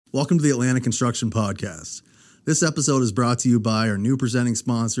Welcome to the Atlanta Construction Podcast. This episode is brought to you by our new presenting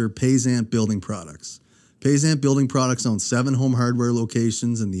sponsor, Payzant Building Products. Payzant Building Products owns 7 home hardware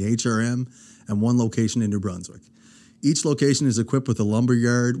locations in the HRM and 1 location in New Brunswick. Each location is equipped with a lumber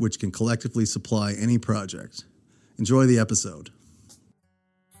yard which can collectively supply any project. Enjoy the episode.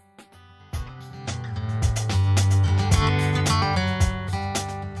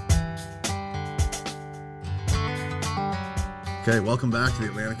 Okay, welcome back to the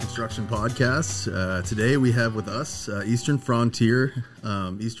Atlanta Construction Podcast. Today we have with us Eastern Frontier.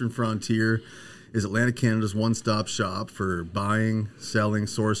 Eastern Frontier is Atlantic Canada's one-stop shop for buying, selling,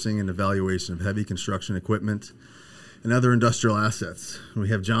 sourcing, and evaluation of heavy construction equipment and other industrial assets. We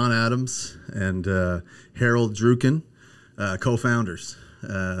have John Adams and Harold Druken, co-founders.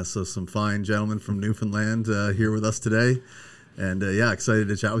 So some fine gentlemen from Newfoundland here with us today. And excited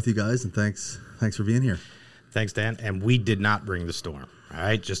to chat with you guys, and thanks for being here. Thanks, Dan. And we did not bring the storm. All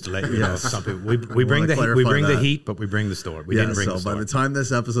right, just to let you know, something. We bring the heat, but we bring the storm. We didn't bring the storm. By the time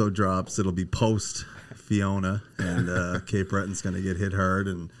this episode drops, it'll be post Fiona, and Cape Breton's going to get hit hard,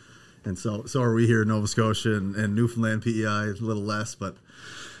 and so are we here in Nova Scotia and Newfoundland. PEI a little less, but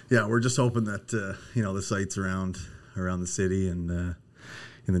yeah, we're just hoping that the sites around the city and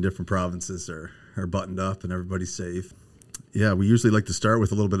in the different provinces are buttoned up and everybody's safe. Yeah, we usually like to start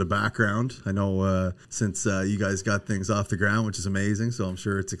with a little bit of background. I know since you guys got things off the ground, which is amazing, so I'm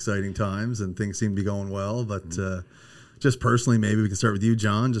sure it's exciting times and things seem to be going well. But just personally, maybe we can start with you,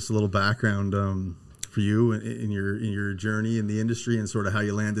 John. Just a little background for you in your journey in the industry and sort of how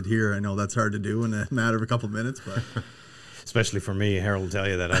you landed here. I know that's hard to do in a matter of a couple of minutes, but especially for me, Harold will tell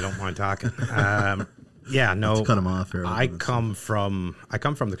you that I don't mind talking. Let's cut him off, Harold. I come from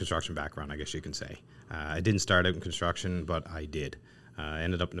the construction background, I guess you can say. I didn't start out in construction, but I did. I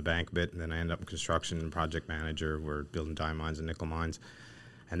ended up in the bank a bit, and then I ended up in construction, project manager. We're building diamond mines and nickel mines.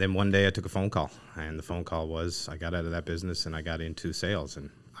 And then one day I took a phone call, and the phone call was I got out of that business and I got into sales. And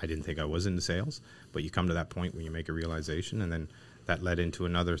I didn't think I was into sales, but you come to that point when you make a realization, and then that led into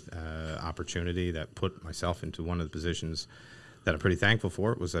another opportunity that put myself into one of the positions that I'm pretty thankful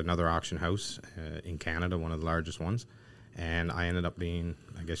for. It was another auction house in Canada, one of the largest ones. And I ended up being,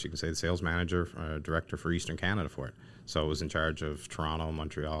 I guess you can say, the sales manager, director for Eastern Canada for it. So I was in charge of Toronto,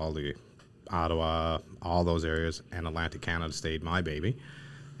 Montreal, Ottawa, all those areas, and Atlantic Canada stayed my baby.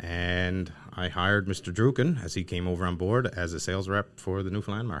 And I hired Mr. Druken as he came over on board as a sales rep for the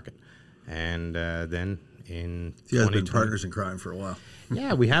Newfoundland market. And then in you guys have been partners in crime for a while.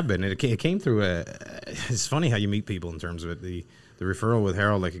 Yeah, we have been. It came through it's funny how you meet people in terms of it. The referral with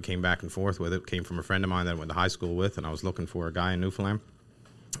Harold, like it came back and forth with it, came from a friend of mine that I went to high school with, and I was looking for a guy in Newfoundland,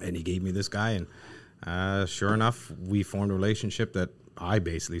 and he gave me this guy, and sure enough, we formed a relationship that I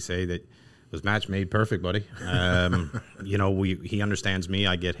basically say that was match made perfect, buddy. He understands me,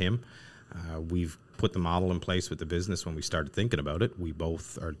 I get him. We've put the model in place with the business when we started thinking about it. We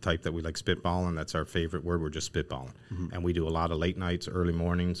both are the type that we like spitballing. That's our favorite word. We're just spitballing. Mm-hmm. And we do a lot of late nights, early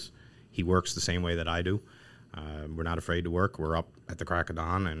mornings. He works the same way that I do. We're not afraid to work. We're up at the crack of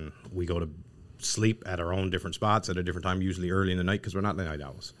dawn, and we go to sleep at our own different spots at a different time, usually early in the night because we're not the night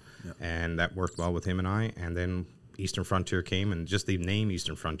owls. Yep. And that worked well with him and I. And then Eastern Frontier came, and just the name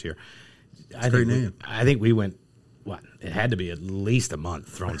Eastern Frontier. It's a great name. I think we went, it had to be at least a month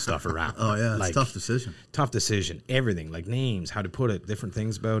throwing stuff around. Oh, yeah, it's a tough decision. Tough decision. Everything, like names, how to put it, different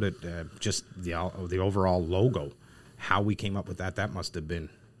things about it, just the overall logo, how we came up with that must have been.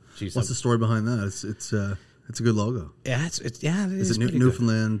 Geez, what's the story behind that? It's a good logo. Yeah, it is it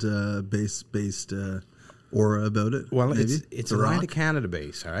Newfoundland based aura about it? Well, maybe? It's Atlantic Canada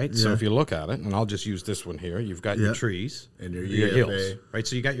base, all right? Yeah. So if you look at it, and I'll just use this one here, you've got your trees and your hills, right?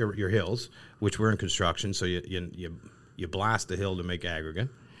 So you got your hills, which we're in construction, so you blast the hill to make aggregate.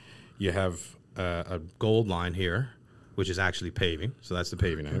 You have a gold line here, which is actually paving, so that's the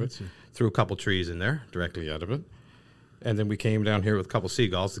paving out of it. Threw a couple trees in there directly out of it. And then we came down here with a couple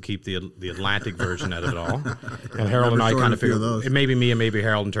seagulls to keep the Atlantic version out of it all. And Harold and I kind of figured it may be me and maybe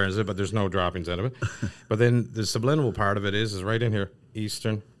Harold in terms of it, but there's no droppings out of it. But then the subliminal part of it is right in here,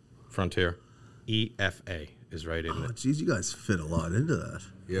 Eastern Frontier, EFA is right in there. Geez, you guys fit a lot into that.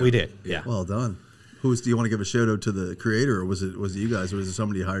 Yeah. We did, yeah. Well done. Do you want to give a shout out to the creator, or was it you guys, or was it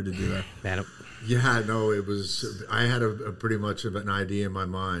somebody hired to do that? Man, it was. I had a pretty much of an idea in my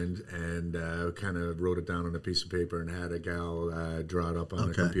mind, and kind of wrote it down on a piece of paper, and had a gal draw it up on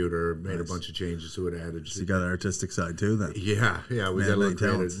the computer, made a bunch of changes to it, added. So you got an artistic side too, then? Yeah, we got a little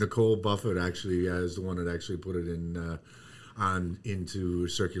creative. Nicole Buffett actually is the one that actually put it in into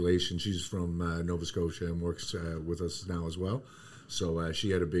circulation. She's from Nova Scotia and works with us now as well. So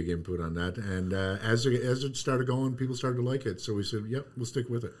she had a big input on that, and as it started going, people started to like it. So we said, "Yep, we'll stick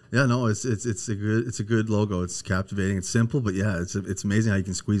with it." Yeah, no, it's a good logo. It's captivating. It's simple, but yeah, it's amazing how you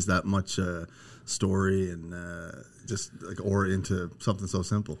can squeeze that much story and just like aura into something so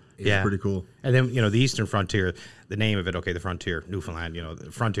simple. Yeah, it's pretty cool. And then the Eastern Frontier, the name of it. Okay, the Frontier, Newfoundland.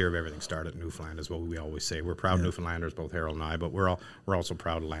 The frontier of everything started in Newfoundland, is what we always say. We're proud Newfoundlanders, both Harold and I, but we're also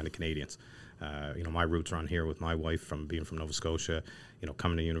proud Atlantic Canadians. My roots are on here with my wife from being from Nova Scotia,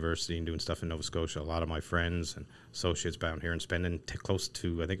 coming to university and doing stuff in Nova Scotia. A lot of my friends and associates down here and spending close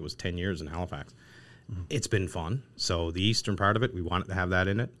to, I think it was 10 years in Halifax. Mm-hmm. It's been fun. So the eastern part of it, we wanted to have that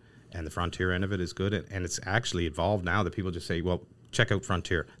in it, and the frontier end of it is good. And it's actually evolved now that people just say, well, check out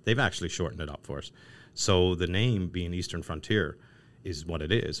Frontier. They've actually shortened it up for us. So the name being Eastern Frontier is what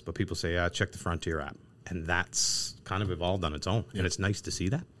it is, but people say, check the Frontier app. And that's kind of evolved on its own. Yeah. And it's nice to see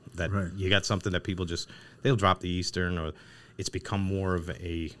that right. You got something that people they'll drop the Eastern, or it's become more of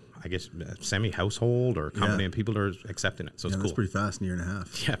a, I guess, semi-household or company, and people are accepting it. So it's cool. That's pretty fast, in a year and a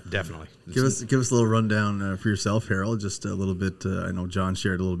half. Yeah, definitely. Give us a little rundown for yourself, Harold. Just a little bit. I know John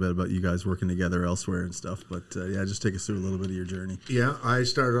shared a little bit about you guys working together elsewhere and stuff, but just take us through a little bit of your journey. Yeah, I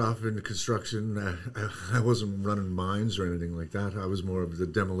started off in construction. I wasn't running mines or anything like that. I was more of the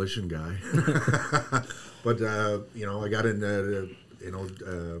demolition guy. But I got into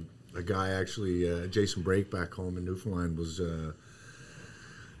a guy actually, Jason Brake, back home in Newfoundland, was.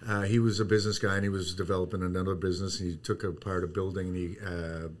 He was a business guy, and he was developing another business, and he took apart a building,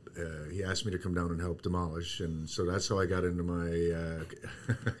 and he asked me to come down and help demolish, and so that's how I got into my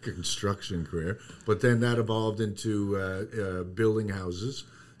construction career. But then that evolved into building houses.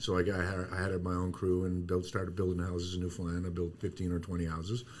 So I had my own crew and started building houses in Newfoundland. I built 15 or 20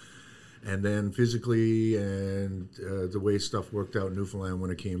 houses. And then physically and the way stuff worked out in Newfoundland when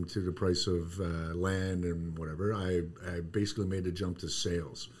it came to the price of land and whatever, I basically made a jump to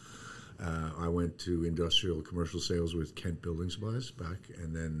sales. I went to industrial commercial sales with Kent Building Supplies back,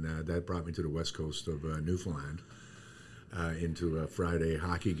 and then that brought me to the west coast of Newfoundland into a Friday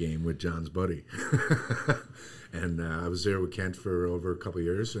hockey game with John's buddy. And I was there with Kent for over a couple of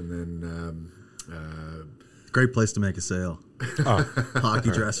years, and then... Great place to make a sale.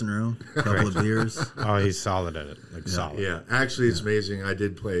 Hockey dressing room, a couple of beers. Oh, he's solid at it. Solid. Yeah, actually, it's amazing. I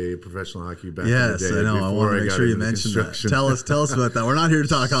did play professional hockey back in the day. Yes, I know. I want to make sure you mention that. Tell us about that. We're not here to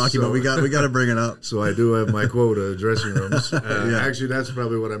talk hockey, but we got to bring it up. So I do have my quota of dressing rooms. Actually, that's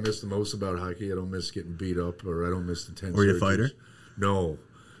probably what I miss the most about hockey. I don't miss getting beat up, or I don't miss the tense. Were you a fighter? No.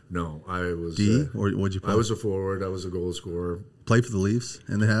 I was D. Or what'd you play? I was a forward. I was a goal scorer. Played for the Leafs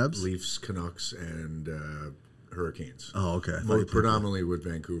and the Habs? Leafs, Canucks, and Hurricanes. Oh, okay. Predominantly with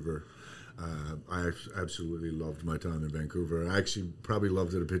Vancouver. I absolutely loved my time in Vancouver. I actually probably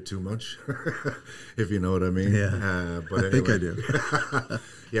loved it a bit too much, if you know what I mean. Yeah, but I think I do.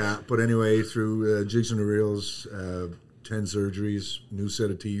 Yeah, but anyway, through jigs and the reels, 10 surgeries, new set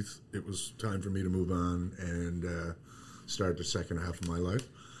of teeth, it was time for me to move on and start the second half of my life.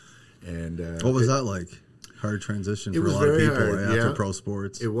 And what was that like? Hard transition for a lot of people after pro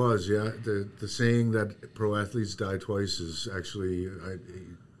sports. It was, yeah. The saying that pro athletes die twice is actually,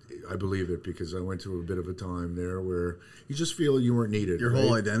 I believe it, because I went through a bit of a time there where you just feel you weren't needed. Your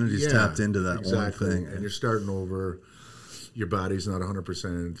whole identity's tapped into that one thing. And you're starting over. Your body's not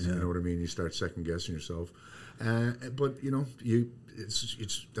 100%. You know what I mean? You start second guessing yourself. But,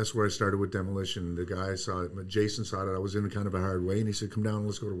 that's where I started with demolition. The guy saw it, Jason saw it. I was in kind of a hard way, and he said, come down,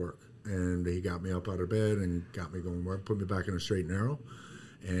 let's go to work. And he got me up out of bed and got me going to work, put me back in a straight and narrow.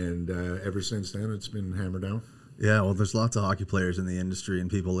 And ever since then, it's been hammered down. Yeah, well, there's lots of hockey players in the industry and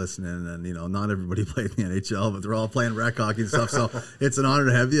people listening, and not everybody played in the NHL, but they're all playing rec hockey and stuff. So it's an honor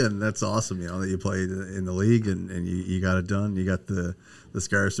to have you, and that's awesome. That you played in the league and you got it done. You got the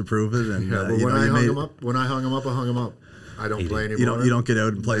scars to prove it. And but when I hung him up, I hung him up. I don't play anymore. You don't get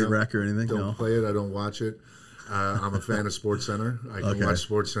out and play rec or anything. Don't play it. I don't watch it. I'm a fan of SportsCenter. I can watch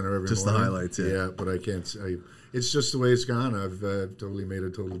SportsCenter every morning. Just the highlights, yeah. Yeah, but I can't. It's just the way it's gone. I've totally made a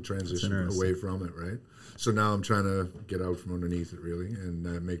total transition away from it, right? So now I'm trying to get out from underneath it, really, and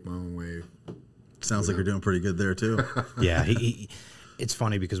make my own way. Sounds like you're doing pretty good there, too. Yeah, it's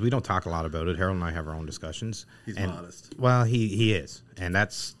funny because we don't talk a lot about it. Harold and I have our own discussions. He's modest. Well, he is, and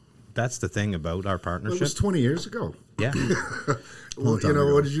that's the thing about our partnership. Well, it was 20 years ago. Yeah. Well,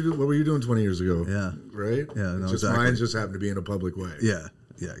 what did you do? What were you doing 20 years ago? Yeah. Right? Yeah, no, exactly. Mine just happened to be in a public way. Yeah.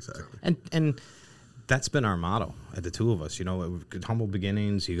 Yeah, exactly. And that's been our motto at the two of us. Humble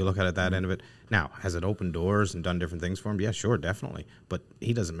beginnings. You look at it that end of it. Now, has it opened doors and done different things for him? Yeah, sure, definitely. But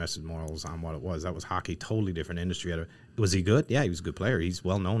he doesn't mess with morals on what it was. That was hockey, totally different industry. Was he good? Yeah, he was a good player. He's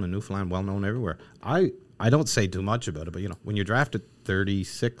well known in Newfoundland, well known everywhere. I I don't say too much about it, but when you're drafted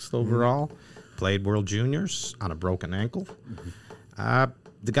 36th overall, played World Juniors on a broken ankle,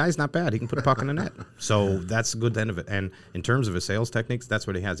 the guy's not bad. He can put a puck in the net. So that's the good end of it. And in terms of his sales techniques, that's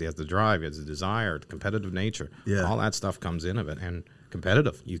what he has. He has the drive, he has the desire, the competitive nature. Yeah. All that stuff comes in of it. And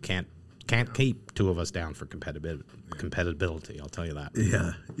competitive. You can't keep two of us down for competibility. I'll tell you that.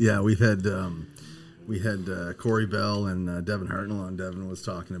 Yeah. We had Corey Bell and Devin Hartnell on. Devin was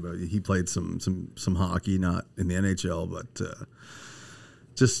talking about, he played some hockey, not in the NHL, but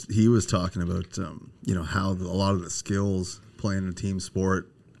just he was talking about how a lot of the skills playing a team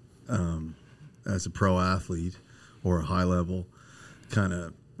sport as a pro athlete or a high level kind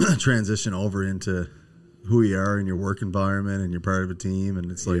of transition over into who you are in your work environment, and you're part of a team,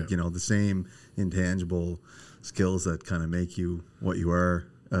 and it's like the same intangible skills that kind of make you what you are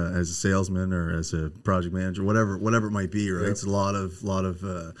as a salesman or as a project manager, whatever it might be, right? It's a lot of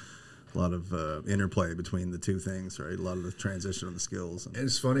interplay between the two things, right? A lot of the transition of the skills. And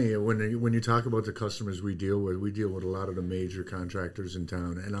it's funny when you talk about the customers we deal with a lot of the major contractors in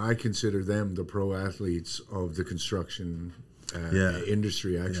town, and I consider them the pro athletes of the construction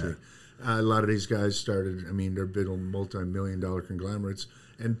industry. Actually, a lot of these guys started. I mean, they're building multi-million-dollar conglomerates,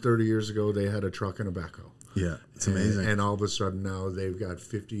 and 30 years ago they had a truck and a backhoe. Yeah, it's amazing. And all of a sudden now they've got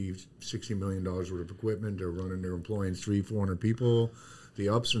 $50-60 million worth of equipment. They're running, they're employing 300-400 people. The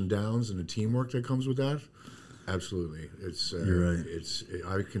ups and downs and the teamwork that comes with that, absolutely. It's you're right.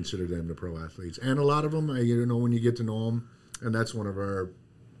 I consider them the pro athletes, and a lot of them, when you get to know them, and that's one of our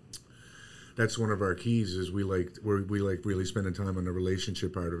keys is we like really spending time on the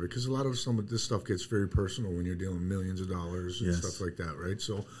relationship part of it, because a lot of some of this stuff gets very personal when you're dealing millions of dollars and stuff like that, right?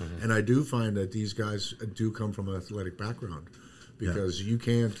 So, and I do find that these guys do come from an athletic background, because you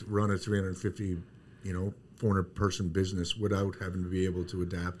can't run a 350, 400-person business without having to be able to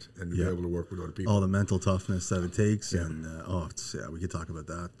adapt and be able to work with other people. All the mental toughness that it takes, and we could talk about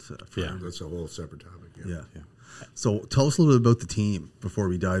that. That's a whole separate topic. Yeah. So tell us a little bit about the team before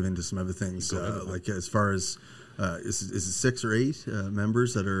we dive into some other things. Like as far as is it 6 or 8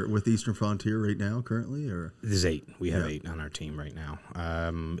 members that are with Eastern Frontier right now currently, or there's 8. We have 8 on our team right now.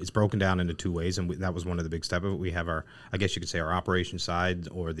 It's broken down into 2 ways, and that was one of the big steps of it. We have our operations side,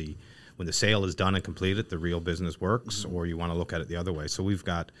 or when the sale is done and completed, the real business works, or you want to look at it the other way. So we've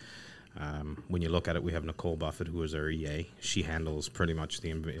got, when you look at it, we have Nicole Buffett, who is our EA. She handles pretty much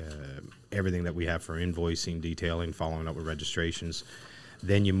everything that we have for invoicing, detailing, following up with registrations.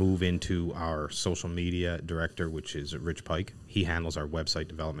 Then you move into our social media director, which is Rich Pike. He handles our website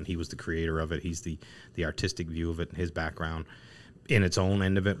development. He was the creator of it. He's the artistic view of it, and his background in its own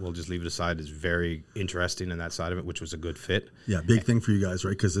end of it, we'll just leave it aside, is very interesting in that side of it, which was a good fit. Yeah, big thing for you guys,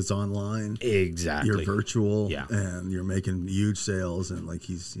 right? Because it's online. Exactly. You're virtual, and you're making huge sales, and like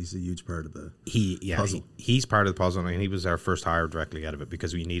he's a huge part of the puzzle. He's part of the puzzle, and he was our first hire directly out of it,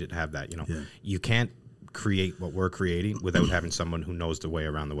 because we needed to have that. You can't create what we're creating without having someone who knows the way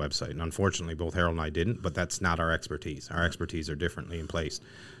around the website. And unfortunately, both Harold and I didn't, but that's not our expertise. Our expertise are differently in place.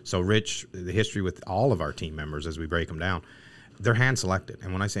 So Rich, the history with all of our team members as we break them down, they're hand-selected.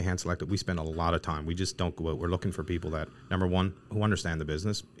 And when I say hand-selected, we spend a lot of time. We just don't go out. We're looking for people that, number one, who understand the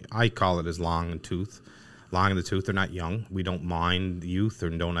business. I call it as long in the tooth. They're not young. We don't mind the youth or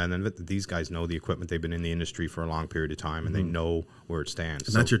don't end it. These guys know the equipment. They've been in the industry for a long period of time, and they know where it stands.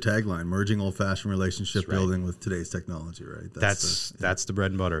 And that's your tagline, merging old-fashioned relationship building with today's technology, right? That's the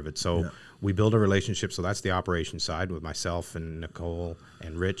bread and butter of it. So we build a relationship. So that's the operations side with myself and Nicole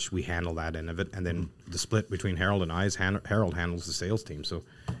and Rich. We handle that end of it. And then the split between Harold and I is Harold handles the sales team. So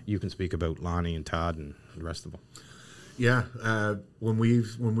you can speak about Lonnie and Todd and the rest of them. Yeah, when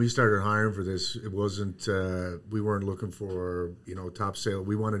we started hiring for this, it wasn't we weren't looking for top sale.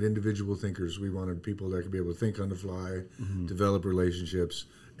 We wanted individual thinkers. We wanted people that could be able to think on the fly, develop relationships,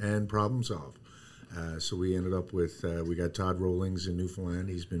 and problem solve. So we ended up with we got Todd Rollings in Newfoundland.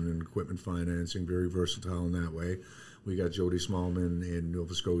 He's been in equipment financing, very versatile in that way. We got Jody Smallman in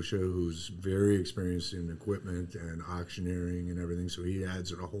Nova Scotia, who's very experienced in equipment and auctioneering and everything. So he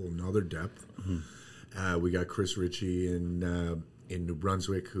adds a whole nother depth. We got Chris Ritchie in New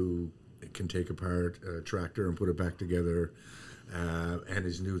Brunswick, who can take apart a tractor and put it back together, and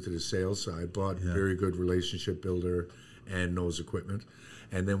is new to the sales side, but very good relationship builder and knows equipment.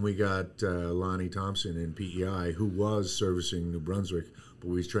 And then we got Lonnie Thompson in PEI, who was servicing New Brunswick, but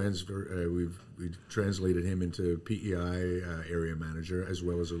we've translated him into PEI area manager as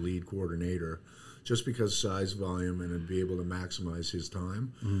well as a lead coordinator, just because size, volume, and to be able to maximize his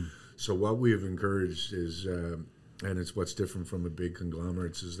time. So what we have encouraged is, and it's what's different from the big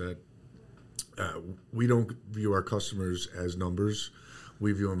conglomerates, is that we don't view our customers as numbers.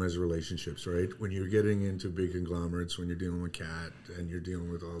 we view them as relationships, right? When you're getting into big conglomerates, when you're dealing with CAT and you're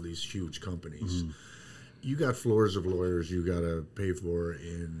dealing with all these huge companies, you got floors of lawyers you got to pay for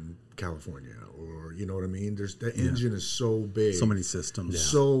in California, or you know what I mean? The engine is so big, so many systems,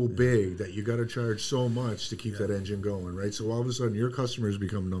 so big that you got to charge so much to keep that engine going, right? So all of a sudden, your customers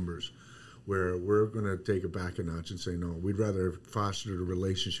become numbers. Where we're going to take it back a notch and say, no, we'd rather foster the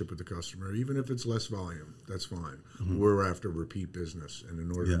relationship with the customer, even if it's less volume. That's fine. We're after repeat business, and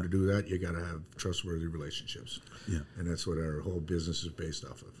in order to do that, you got to have trustworthy relationships. And that's what our whole business is based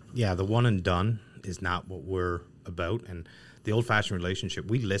off of. Yeah, the one and done is not what we're about, and the old-fashioned relationship.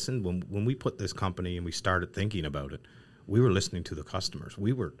 We listened when we put this company and we started thinking about it. We were listening to the customers.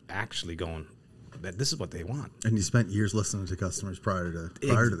 We were actually going, that this is what they want. And you spent years listening to customers prior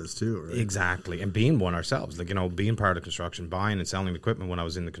to this too, right? Exactly. And being one ourselves, like, being part of construction, buying and selling equipment when I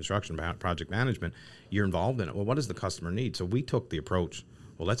was in the construction project management, you're involved in it. Well, what does the customer need? So we took the approach,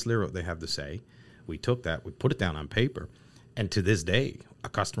 well, let's hear what they have to say. We took that, we put it down on paper. And to this day, a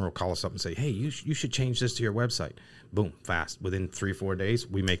customer will call us up and say, hey, you should change this to your website. Boom, fast. Within 3-4 days,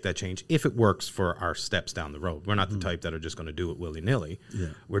 we make that change if it works for our steps down the road. We're not the type that are just going to do it willy-nilly.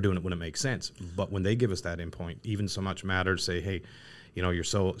 We're doing it when it makes sense. But when they give us that endpoint, even so much matter to say, hey, your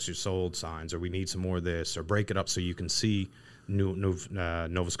sold signs, or we need some more of this, or break it up so you can see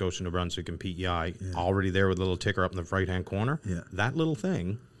Nova Scotia, New Brunswick, and PEI already there with a little ticker up in the right-hand corner. That little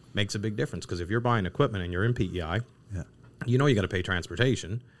thing makes a big difference, because if you're buying equipment and you're in PEI, you got to pay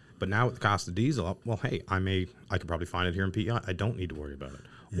transportation. But now with the cost of diesel up, well, hey, I could probably find it here in PEI. I don't need to worry about it.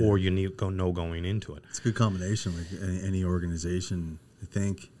 Or you need going into it. It's a good combination. Like any organization, I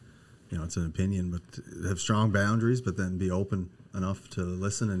think, it's an opinion, but have strong boundaries, but then be open enough to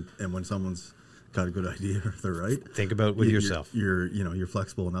listen. And when someone's got a good idea, if they're right, think about it with yourself. You're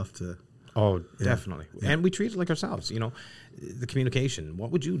flexible enough to. Oh, definitely. And we treat it like ourselves. The communication.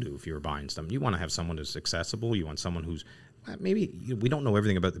 What would you do if you were buying something? You want to have someone who's accessible. You want someone who's maybe we don't know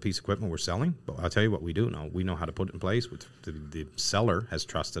everything about the piece of equipment we're selling, but I'll tell you what we do know. We know how to put it in place. The seller has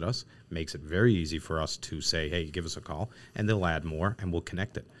trusted us, makes it very easy for us to say, hey, give us a call, and they'll add more, and we'll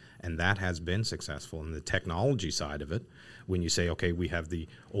connect it. And that has been successful. And the technology side of it, when you say, okay, we have the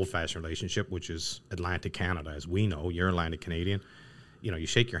old-fashioned relationship, which is Atlantic Canada, as we know, you're Atlantic Canadian. You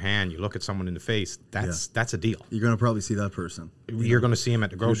shake your hand, you look at someone in the face. That's a deal. You're going to probably see that person. You're going to see them at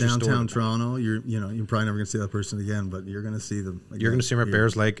the grocery store. Downtown Toronto. You're probably never going to see that person again, but you're going to see them. Again. You're going to see them at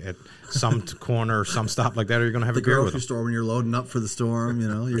Bears Lake at some corner, some stop like that, or you're going to have a beer with them. The grocery store when you're loading up for the storm. You're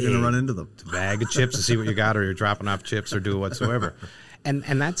going to run into them. A bag of chips to see what you got, or you're dropping off chips, or do whatsoever,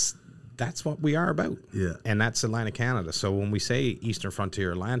 and that's what we are about. And that's Atlantic Canada. So when we say Eastern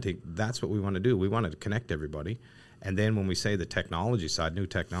Frontier Atlantic, that's what we want to do. We want to connect everybody. And then when we say the technology side, new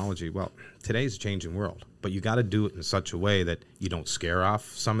technology, well, today's a changing world. But you got to do it in such a way that you don't scare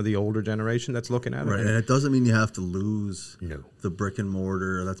off some of the older generation that's looking at it. Right, and it doesn't mean you have to lose the brick and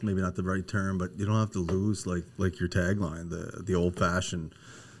mortar. That's maybe not the right term, but you don't have to lose like your tagline, the old-fashioned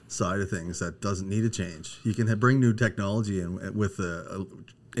side of things that doesn't need to change. You can bring new technology in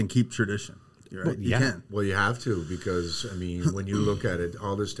and keep tradition. Right? Well, you can. Well, you have to, because, when you look at it,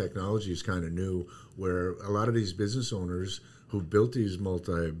 all this technology is kind of new, where a lot of these business owners who built these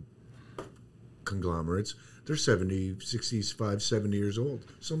multi-conglomerates, they're 70 years old.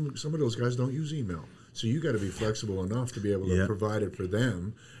 Some of those guys don't use email. So you got to be flexible enough to be able to provide it for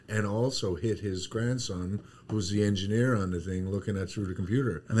them, and also hit his grandson, who's the engineer on the thing, looking at through the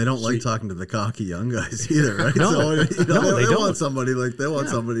computer. And they don't like talking to the cocky young guys either, right? No, they don't. Want somebody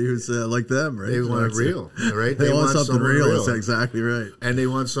somebody who's like them, right? They want it real, right? They want something real. That's exactly right. And they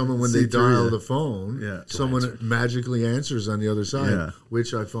want someone when they dial the phone, someone magically answers on the other side,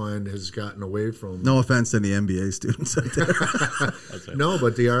 which I find has gotten away from. No offense to any MBA students out there. No,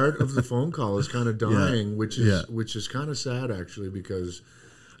 but the art of the phone call is kind of dying, which is kind of sad, actually, because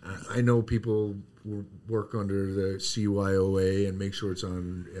I know people work under the CYOA and make sure it's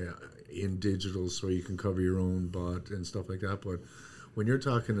on in digital so you can cover your own butt and stuff like that. But when you're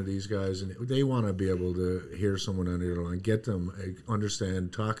talking to these guys and they want to be able to hear someone on the other line, get them,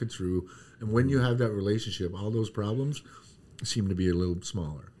 understand, talk it through, and when you have that relationship, all those problems seem to be a little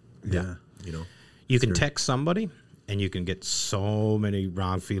smaller. Yeah. You can text somebody and you can get so many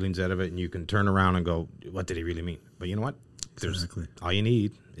wrong feelings out of it, and you can turn around and go, what did he really mean? But you know what? Exactly. All you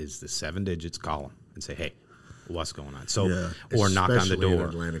need is the 7 digits, call them and say, hey, what's going on. So, Yeah. or knock on the Especially in door.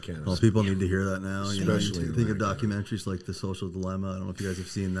 Atlantic Canada. Well, people need to hear that now. You know, Especially you think of documentaries like The Social Dilemma. I don't know if you guys have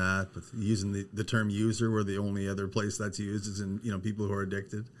seen that, but using the term user, where the only other place that's used is in, you know, people who are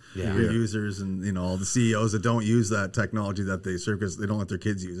addicted. Yeah. Your Yeah. users, and, you know, all the CEOs that don't use that technology that they serve because they don't let their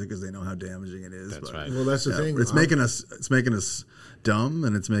kids use it because they know how damaging it is. That's right. Well, that's the thing. It's making us dumb,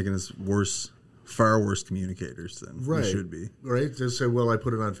 and it's making us far worse communicators than we should be. Right? They say, well, I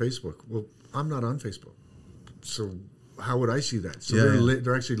put it on Facebook. Well, I'm not on Facebook. So how would I see that? So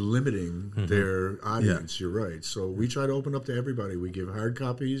they're actually limiting their audience. You're right. So we try to open up to everybody. We give hard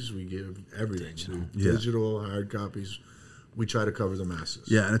copies. We give everything. Digital, hard copies. We try to cover the masses.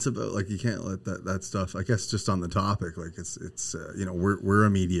 Yeah, and it's about, like, you can't let that stuff, I guess, just on the topic, like, it's you know, we're a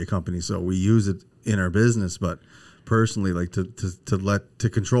media company, so we use it in our business, but personally, like, to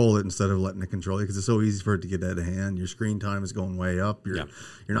control it instead of letting it control you, because it's so easy for it to get out of hand. Your screen time is going way up. You're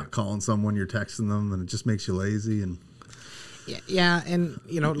not calling someone, you're texting them, and it just makes you lazy. And yeah, and,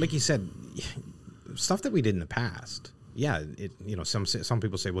 you know, like you said, stuff that we did in the past. Yeah, you know, some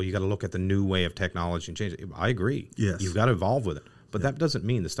people say, well, you got to look at the new way of technology and change it. I agree. Yes. You've got to evolve with it. But that doesn't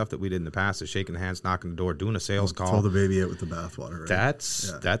mean the stuff that we did in the past is shaking hands, knocking the door, doing a sales call. Throw the baby out with the bathwater.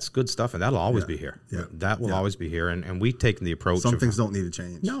 Right? That's good stuff, and that'll always be here. Yeah. That will always be here, and we've taken the approach. Some things don't need to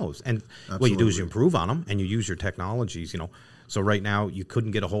change. No, and what you do is you improve on them, and you use your technologies, you know. So right now, you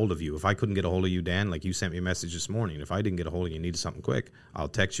couldn't get a hold of you. If I couldn't get a hold of you, Dan, like you sent me a message this morning, if I didn't get a hold of you and needed something quick, I'll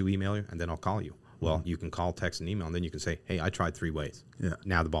text you, email you, and then I'll call you. Well, you can call, text, and email, and then you can say, hey, I tried 3 ways. Yeah.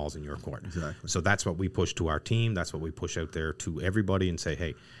 Now the ball's in your court. Exactly. So that's what we push to our team. That's what we push out there to everybody and say,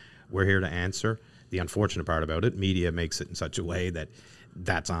 hey, we're here to answer. The unfortunate part about it, media makes it in such a way that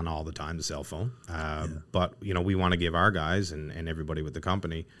that's on all the time, the cell phone. But, you know, we want to give our guys and everybody with the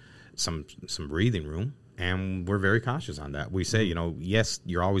company some breathing room, and we're very cautious on that. We say, you know, yes,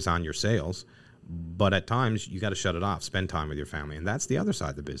 you're always on your sales, but at times you got to shut it off, spend time with your family, and that's the other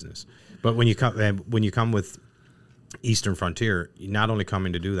side of the business. But when you come with Eastern Frontier, you're not only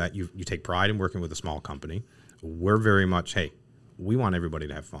coming to do that, you take pride in working with a small company. We're very much, hey, we want everybody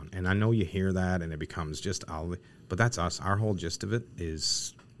to have fun, and I know you hear that, and it becomes just but that's us. Our whole gist of it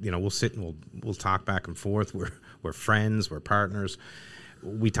is, you know, we'll sit and we'll talk back and forth. We're friends, we're partners.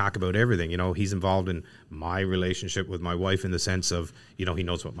 We talk about everything. You know, he's involved in my relationship with my wife in the sense of, you know, he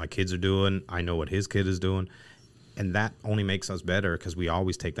knows what my kids are doing. I know what his kid is doing. And that only makes us better because we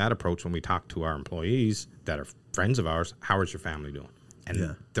always take that approach when we talk to our employees that are friends of ours. How is your family doing?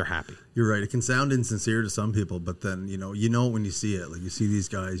 And they're happy. You're right. It can sound insincere to some people, but then, you know when you see it. Like, you see these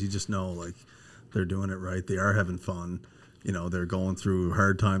guys, you just know, like, they're doing it right. They are having fun. You know, they're going through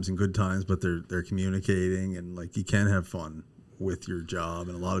hard times and good times, but they're communicating, and, like, you can have fun with your job.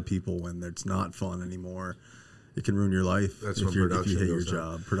 And a lot of people, when it's not fun anymore, it can ruin your life. That's if when you hate your down.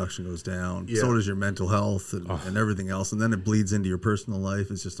 job. Production goes down. Yeah. So does your mental health and everything else, and then it bleeds into your personal life.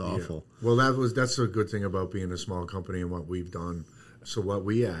 It's just awful. Yeah. Well, that's a good thing about being a small company and what we've done. So what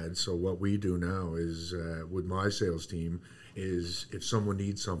we do now is with my sales team is if someone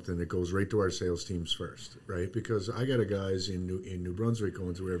needs something, it goes right to our sales teams first, right? Because I got guys in New Brunswick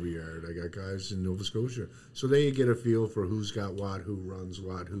going through every yard. I got guys in Nova Scotia, so they get a feel for who's got what, who runs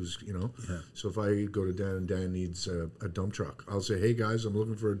what, who's, you know. Yeah. So if I go to Dan and Dan needs a dump truck, I'll say, hey guys, I'm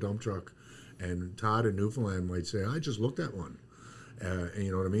looking for a dump truck, and Todd in Newfoundland might say, I just looked at one, and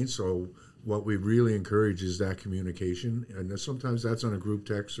you know what I mean. So what we really encourage is that communication, and sometimes that's on a group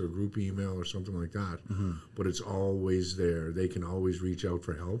text or a group email or something like that, but it's always there. They can always reach out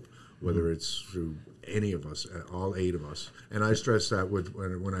for help, whether it's through any of us, all 8 of us. And I stress that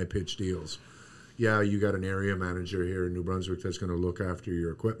when I pitch deals. Yeah, you got an area manager here in New Brunswick that's going to look after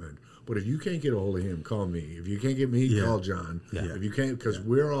your equipment, but if you can't get a hold of him, call me. If you can't get me, call John. Yeah. If you can't, because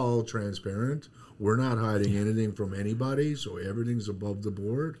we're all transparent. We're not hiding anything from anybody, so everything's above the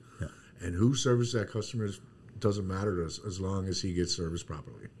board. Yeah. And who serves that customer doesn't matter to us as long as he gets serviced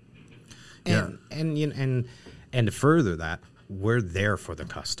properly. And to further that, we're there for the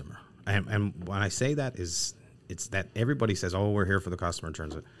customer. And when I say that it's that everybody says, oh, we're here for the customer. In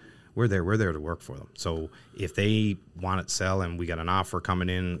terms of we're there to work for them. So if they want it sell and we got an offer coming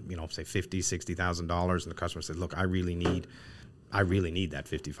in, you know, say $50,000-$60,000, and the customer says, look, I really need that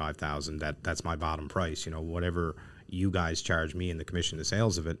 $55,000. That's my bottom price. You know, whatever you guys charge me and the commission, the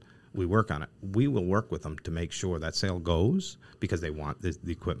sales of it, we work on it. We will work with them to make sure that sale goes because they want the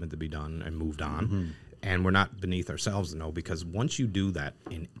equipment to be done and moved on. And we're not beneath ourselves to know, because once you do that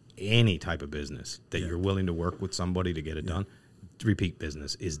in any type of business, that you're willing to work with somebody to get it done, repeat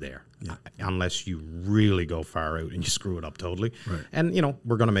business is there. Unless you really go far out and you screw it up totally. Right. And, you know,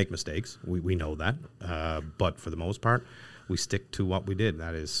 we're going to make mistakes. We know that. But for the most part, we stick to what we did.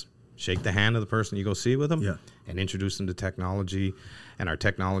 That is Shake the hand of the person you go see with them, Yeah. and introduce them to technology. And our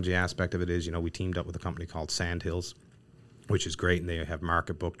technology aspect of it is, we teamed up with a company called Sandhills, which is great, and they have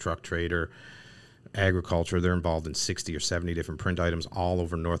Marketbook, Truck Trader, agriculture. They're involved in 60 or 70 different print items all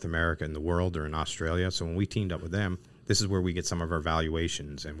over North America and the world, or in Australia. So when we teamed up with them, this is where we get some of our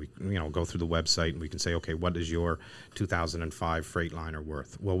valuations, and we go through the website and we can say, okay, what is your 2005 Freightliner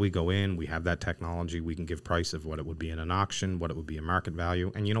worth? Well, we go in, we have that technology, we can give price of what it would be in an auction, what it would be in market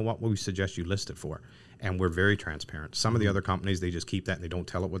value, and you know what we suggest you list it for. And we're very transparent. Some of the other companies, they just keep that and they don't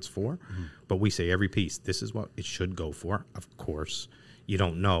tell it what's for, but we say every piece, this is what it should go for. Of course, you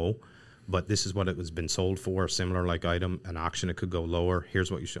don't know, but this is what it has been sold for, a similar like item. An auction, it could go lower.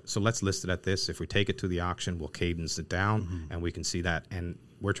 Here's what you should. So let's list it at this. If we take it to the auction, we'll cadence it down, and we can see that. And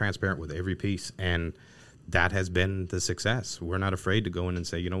we're transparent with every piece, and that has been the success. We're not afraid to go in and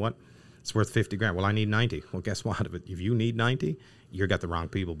say, you know what, it's worth 50 grand. Well, I need 90. Well, guess what? If you need 90, you got the wrong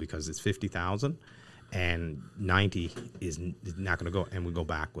people, because it's 50,000, and 90 is not going to go. And we go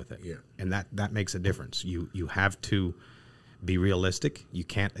back with it. Yeah. And that makes a difference. You have to be realistic. You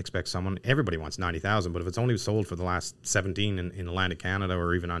can't expect someone. Everybody wants 90,000, but if it's only sold for the last 17 in Atlantic Canada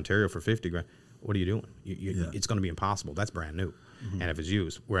or even Ontario for 50 grand, what are you doing? It's going to be impossible. That's brand new, and if it's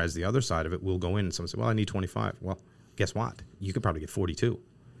used. Whereas the other side of it, we'll go in and someone say, "Well, I need 25." Well, guess what? You could probably get 42,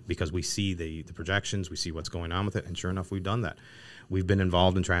 because we see the projections, we see what's going on with it, and sure enough, we've done that. We've been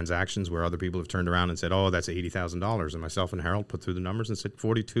involved in transactions where other people have turned around and said, "Oh, that's $80,000," and myself and Harold put through the numbers and said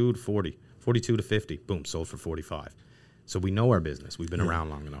 42 to 40, 42 to 50, boom, sold for 45. So we know our business. We've been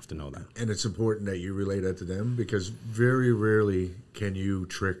around long enough to know that. And it's important that you relay that to them, because very rarely can you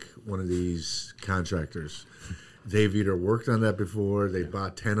trick one of these contractors. They've either worked on that before, they've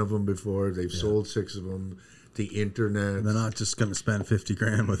bought 10 of them before, they've sold 6 of them, the internet. They're not just going to spend 50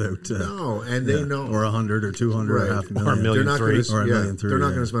 grand without no, and they know. or 100 or 200 Right. or half a million. Or $1.3 million. Or $1.3 million. They're not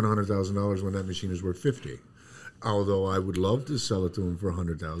going to spend $100,000 when that machine is worth 50. Although I would love to sell it to them for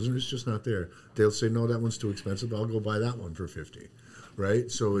 $100,000, it's just not there. They'll say, "No, that one's too expensive. I'll go buy that one for 50."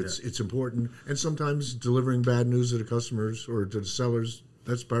 Right? So it's important, and sometimes delivering bad news to the customers or to the sellers,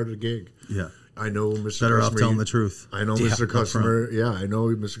 that's part of the gig. Yeah. I know, Mr. Better Customer, off telling the truth. I know, Mr. Customer. Yeah, I know,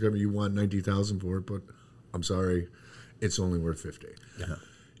 Mr. Customer. You want 90,000 for it, but I'm sorry, it's only worth 50. Yeah.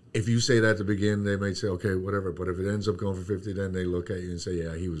 If you say that to begin, they might say, "Okay, whatever." But if it ends up going for 50, then they look at you and say,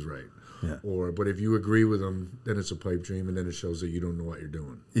 "Yeah, he was right." Yeah. But if you agree with them, then it's a pipe dream, and then it shows that you don't know what you're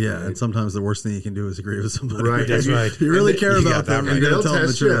doing. Yeah, right? and sometimes the worst thing you can do is agree with somebody. Right. That's right. You really And care you about got that them, right. and you're They'll going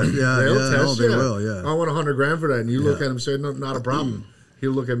to tell them the test you. truth. Yeah, They'll yeah, test they you. will, yeah. I want 100 grand for that, and you look Yeah. at him and say, "No, not a problem."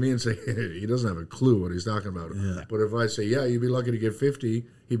 He'll look at me and say, "He doesn't have a clue what he's talking about." Yeah. But if I say, "Yeah, you'd be lucky to get 50,"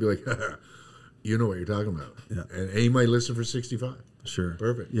 he'd be like, "You know what you're talking about." Yeah. And he might listen for 65. Sure.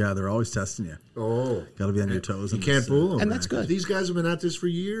 Perfect. Yeah, they're always testing you. Oh. Got to be on your toes. You can't fool them. And that's good. These guys have been at this for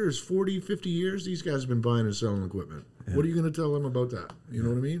years, 40, 50 years. These guys have been buying and selling equipment. What are you going to tell them about that? You know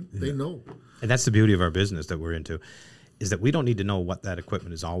what I mean? They know. And that's the beauty of our business that we're into, is that we don't need to know what that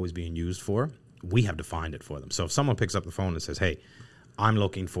equipment is always being used for. We have to find it for them. So if someone picks up the phone and says, "Hey, I'm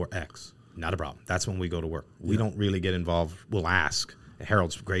looking for X," not a problem. That's when we go to work. We don't really get involved. We'll ask.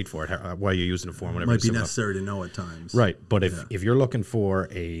 Harold's great for it. What are you using it for? Whatever. Might be necessary to know at times. Right. But if you're looking for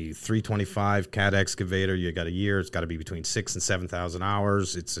a 325 Cat excavator, you got a year. It's got to be between 6,000 and 7,000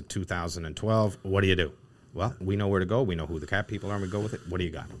 hours. It's a 2012. What do you do? Well, we know where to go. We know who the Cat people are, and we go with it. What do you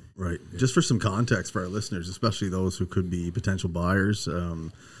got? Right. Just for some context for our listeners, especially those who could be potential buyers,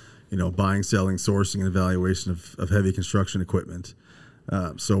 buying, selling, sourcing, and evaluation of heavy construction equipment.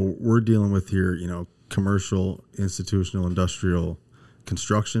 So we're dealing with here, commercial, institutional, industrial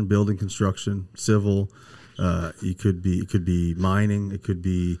construction, building construction, civil. It could be mining. It could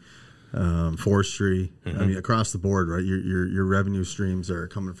be forestry. I mean, across the board, right? Your revenue streams are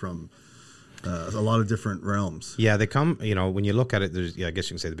coming from a lot of different realms. Yeah, they come, when you look at it, there's, I guess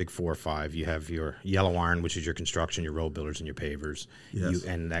you can say the big 4 or 5. You have your yellow iron, which is your construction, your road builders, and your pavers. Yes.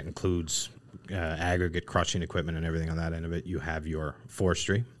 And that includes aggregate crushing equipment and everything on that end of it. You have your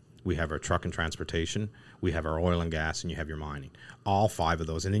forestry. We have our truck and transportation. We have our oil and gas, and you have your mining. All 5 of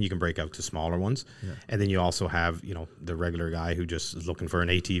those. And then you can break out to smaller ones. Yeah. And then you also have, the regular guy who just is looking for an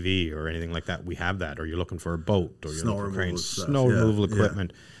ATV or anything like that. We have that. Or you're looking for a boat, or you're looking for cranes, snow removal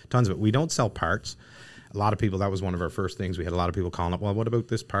equipment, tons of it. We don't sell parts. A lot of people, that was one of our first things. We had a lot of people calling up, "Well, what about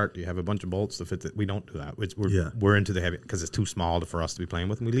this part? Do you have a bunch of bolts to fit it?" We don't do that. We're into the heavy, because it's too small for us to be playing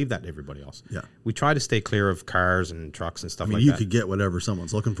with, and we leave that to everybody else. Yeah. We try to stay clear of cars and trucks and stuff like that. You could get whatever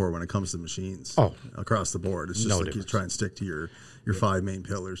someone's looking for when it comes to machines. Across the board. It's just no like difference. you try and stick to your 5 main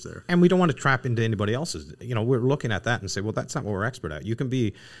pillars there. And we don't want to trap into anybody else's. We're looking at that and say, well, that's not what we're expert at. You can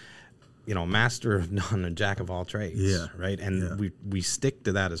be master of none and jack of all trades. Yeah. Right. And we stick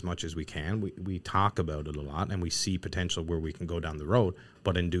to that as much as we can. We talk about it a lot, and we see potential where we can go down the road,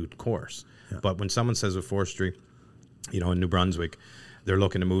 but in due course. Yeah. But when someone says with forestry, in New Brunswick, they're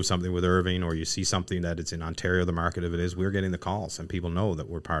looking to move something with Irving, or you see something that it's in Ontario, the market of it is, we're getting the calls, and people know that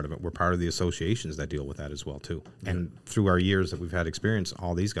we're part of it. We're part of the associations that deal with that as well, too. Yeah. And through our years that we've had experience,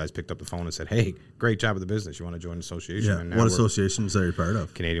 all these guys picked up the phone and said, hey, great job with the business. You want to join an association? Yeah. And what associations are you part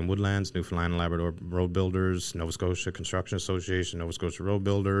of? Canadian Woodlands, Newfoundland and Labrador Road Builders, Nova Scotia Construction Association, Nova Scotia Road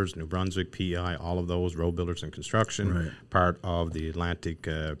Builders, New Brunswick, PEI, all of those, Road Builders and Construction. Right. Part of the Atlantic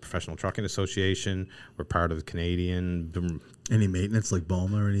Professional Trucking Association. We're part of the Canadian... Any maintenance like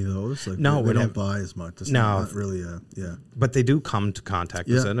BOMA or any of those? Like no, we don't buy as much. It's not really, yeah. But they do come to contact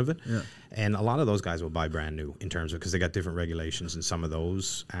us out of it. Yeah. And a lot of those guys will buy brand new in terms of, because they got different regulations in some of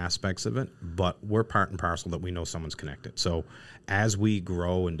those aspects of it. But we're part and parcel that we know someone's connected. So as we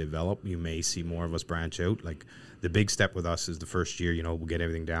grow and develop, you may see more of us branch out. Like the big step with us is the first year, we'll get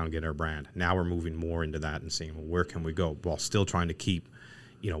everything down, get our brand. Now we're moving more into that and seeing, well, where can we go while still trying to keep,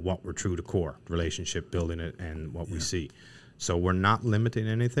 what we're true to core, relationship, building it, and what we see. So we're not limiting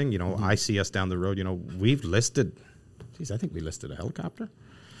anything. I see us down the road. We've listed. I think we listed a helicopter.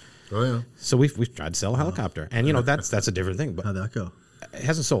 Oh yeah. So we've tried to sell a helicopter, and that's a different thing. But how'd that go? It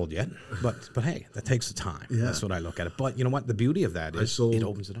hasn't sold yet. But hey, that takes the time. Yeah. That's what I look at it. But you know what? The beauty of that is it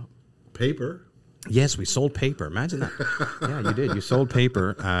opens it up. Paper. Yes, we sold paper. Imagine that. Yeah, you did. You sold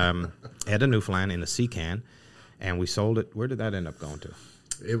paper at a Newfoundland in a sea can, and we sold it. Where did that end up going to?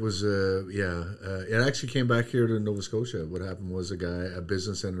 It was, it actually came back here to Nova Scotia. What happened was a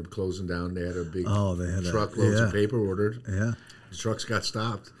business ended up closing down. They had a big truckloads of paper ordered. Yeah. The trucks got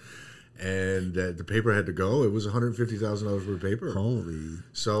stopped, and the paper had to go. It was $150,000 worth of paper. Holy.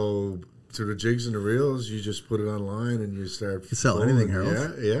 So through the jigs and the reels, you just put it online and you start. You sell anything,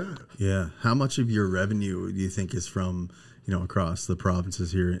 Harold? Yeah. How much of your revenue do you think is from, across the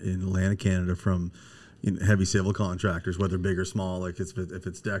provinces here in Atlantic Canada from heavy civil contractors, whether big or small, like if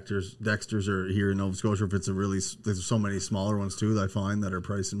it's Dexter's or here in Nova Scotia, if it's there's so many smaller ones too that I find that are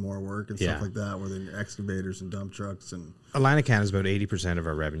pricing more work and stuff like that, where they're excavators and dump trucks. And Atlantic Canada is about 80% of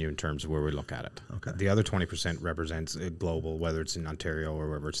our revenue in terms of where we look at it. Okay. The other 20% represents global, whether it's in Ontario or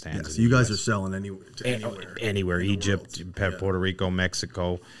wherever it stands. Yeah, so you guys are selling anywhere, Egypt, Puerto Rico,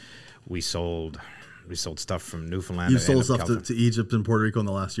 Mexico. We sold stuff from Newfoundland. You sold stuff to Egypt and Puerto Rico in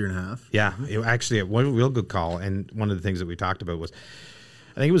the last year and a half? Yeah. It was a real good call. And one of the things that we talked about was,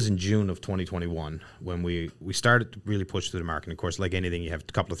 I think it was in June of 2021 when we started to really push through the market. And of course, like anything, you have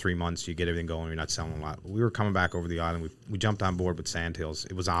a couple of 3 months, you get everything going, you're not selling a lot. We were coming back over the island. We jumped on board with Sandhills.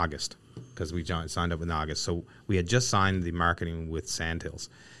 It was August because we signed up in August. So we had just signed the marketing with Sandhills,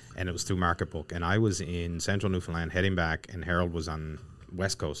 and it was through MarketBook. And I was in central Newfoundland heading back, and Harold was on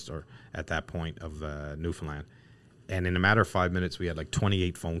West Coast, or at that point of Newfoundland, and in a matter of 5 minutes we had like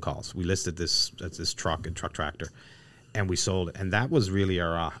 28 phone calls. We listed this truck and truck tractor, and we sold it. And that was really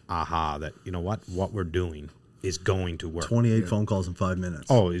our aha, that what we're doing is going to work. 28 phone calls in 5 minutes.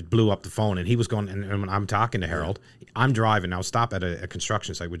 Oh, it blew up the phone, and he was going, and when I'm talking to Harold, I'm driving, I'll stop at a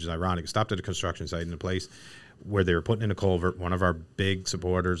construction site, which is ironic. Stopped at a construction site in a place where they were putting in a culvert. One of our big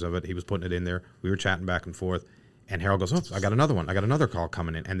supporters of it, he was putting it in there. We were chatting back and forth. And Harold goes, I got another one. I got another call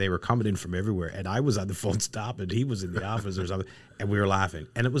coming in. And they were coming in from everywhere. And I was on the phone stopping. He was in the office or something. And we were laughing.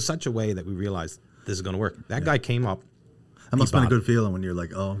 And it was such a way that we realized this is going to work. That guy came up. That must have been a good feeling when you're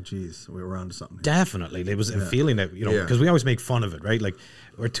like, oh, geez, we were on to something. Definitely. There was a feeling that, because we always make fun of it, right? Like,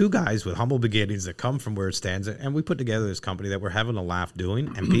 we're two guys with humble beginnings that come from where it stands, and we put together this company that we're having a laugh doing,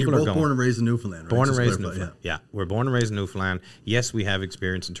 and people are born and raised in Newfoundland, right? Born and raised in Newfoundland. Yeah, we're born and raised in Newfoundland. Yes, we have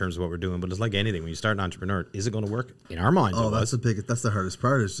experience in terms of what we're doing, but it's like anything. When you start an entrepreneur, is it going to work? In our minds, that's the hardest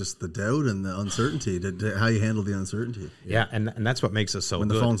part. Is just the doubt and the uncertainty. How you handle the uncertainty. Yeah, and that's what makes us so good.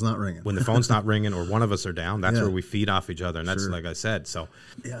 When the phone's not ringing. When the phone's not ringing, or one of us are down, that's where we feed off each other, and that's like I said. So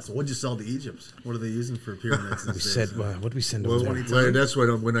what'd you sell to Egypt? What are they using for pyramids? We said, what did we send over there? Well, that's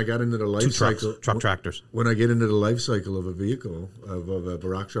when I got into the life cycle. Truck tractors. When I get into the life cycle of a vehicle, of a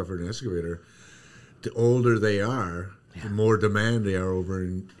rock shuffer and excavator, the older they are, the more demand they are over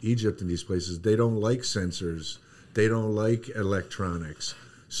in Egypt and these places. They don't like sensors. They don't like electronics.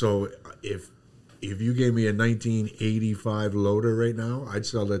 So if you gave me a 1985 loader right now, I'd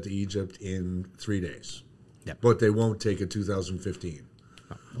sell that to Egypt in 3 days. Yep. But they won't take a 2015.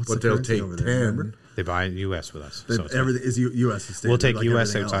 What's but they'll take 10. They buy in U.S. with us. So everything is U.S. standard. We'll take like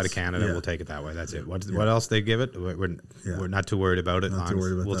U.S. outside else. of Canada. We'll take it that way. That's it. What else they give it? We're not too worried about it. Not too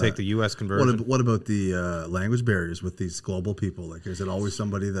worried about we'll that. take the U.S. conversion. What about the language barriers with these global people? Like, is it always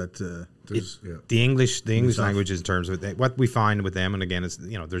somebody that? The English language in terms of what we find with them, and again, it's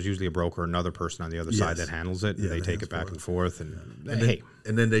there's usually a broker or another person on the other side that handles it, and they take it back and forth, and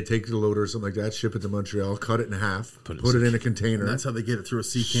then they take the loader or something like that, ship it to Montreal, cut it in half, put it in a container. And that's how they get it through a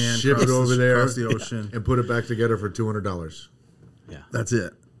sea can, ship it over there across the ocean, and put it back together for $200. Yeah, that's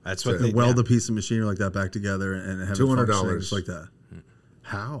it. That's what they weld a piece of machinery like that back together and have $200 like that.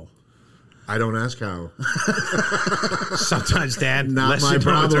 How? I don't ask how. Sometimes, Dan. Not my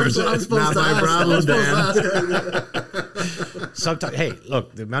problem. Not my problem, Dan. Sometimes, hey,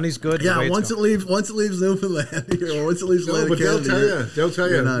 look, the money's good. Yeah, once it leaves Newfoundland, or once it leaves Atlantic Canada, they'll tell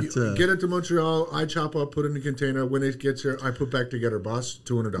you. Get it to Montreal. I chop up, put it in a container. When it gets here, I put back together, boss.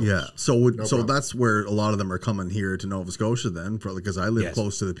 $200. Yeah, so that's where a lot of them are coming here to Nova Scotia then, because I live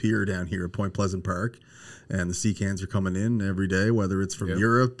close to the pier down here at Point Pleasant Park. And the sea cans are coming in every day, whether it's from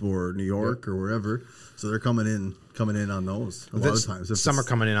Europe or New York or wherever. So they're coming in on those a lot of times. Some are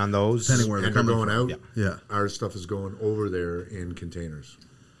coming in on those. Depending where they're going from. out. Yeah. Our stuff is going over there in containers.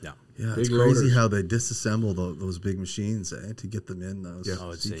 Yeah. Yeah, it's crazy how they disassemble those big machines to get them in those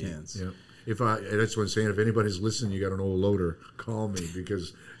sea cans. Yeah. That's what I'm saying. If anybody's listening, you got an old loader, call me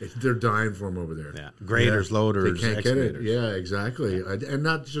because they're dying for them over there. Yeah. Graders, loaders, they can't get it. excavators. Yeah, exactly. Yeah. And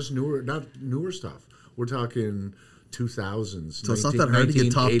not just newer stuff. We're talking 2000s. So it's not that hard to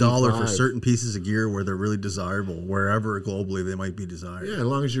get top dollar for certain pieces of gear where they're really desirable, wherever globally they might be desired. Yeah, as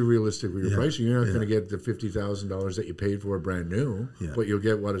long as you're realistic with your pricing, you're not going to get the $50,000 that you paid for brand new, but you'll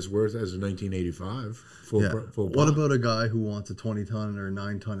get what it's worth as a 1985 full. What about a guy who wants a 20-ton or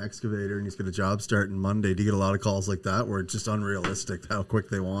 9-ton excavator and he's got a job starting Monday? Do you get a lot of calls like that where it's just unrealistic how quick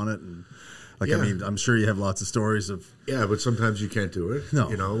they want it? And I mean, I'm sure you have lots of stories of. Yeah, but sometimes you can't do it. No.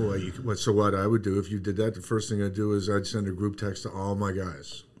 So what I would do if you did that, the first thing I'd do is I'd send a group text to all my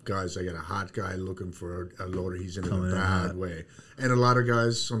guys. Guys, I got a hot guy looking for a loader. He's in a bad way. And a lot of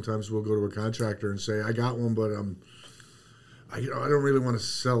guys sometimes will go to a contractor and say, I got one, but I don't really want to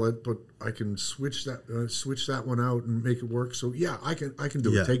sell it, but I can switch that one out and make it work. So I can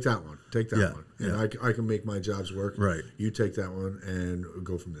do it. Take that one, and I can make my jobs work. Right. You take that one and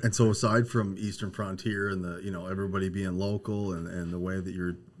go from there. And so aside from Eastern Frontier and the everybody being local and the way that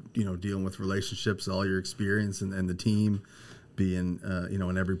you're dealing with relationships, all your experience and the team being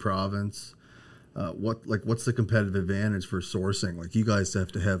in every province. What's the competitive advantage for sourcing? Like, you guys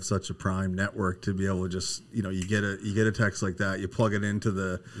have to have such a prime network to be able to just you get a text like that, you plug it into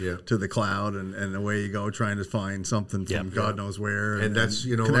the cloud, and away you go trying to find something from God knows where, and that's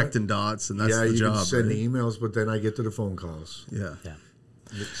connecting dots, and that's the job. Can send emails, but then I get to the phone calls. Yeah.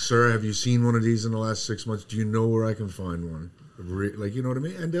 Sir, have you seen one of these in the last 6 months? Do you know where I can find one? You know what I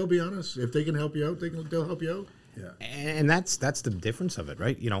mean? And they'll be honest. If they can help you out, they'll help you out. Yeah. And that's the difference of it,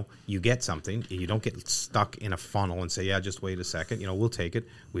 right? You get something, you don't get stuck in a funnel and say, just wait a second. We'll take it.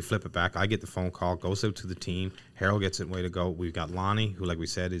 We flip it back. I get the phone call, goes out to the team. Harold gets it, way to go. We've got Lonnie, who, like we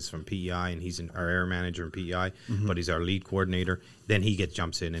said, is from PEI, and he's our area manager in PEI, but he's our lead coordinator. Then he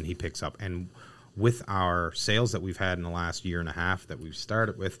jumps in and he picks up. And with our sales that we've had in the last year and a half that we've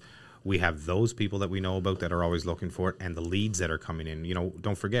started with, we have those people that we know about that are always looking for it, and the leads that are coming in.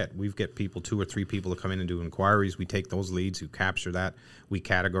 Don't forget, we've got 2 or 3 people that come in and do inquiries. We take those leads, we capture that, we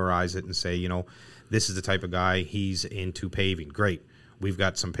categorize it and say, this is the type of guy, he's into paving. Great. We've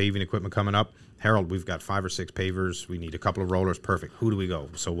got some paving equipment coming up. Harold, we've got 5 or 6 pavers. We need a couple of rollers. Perfect. Who do we go?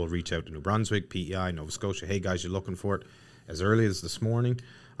 So we'll reach out to New Brunswick, PEI, Nova Scotia. Hey, guys, you're looking for it. As early as this morning,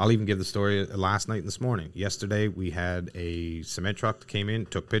 I'll even give the story last night and this morning. Yesterday, we had a cement truck that came in,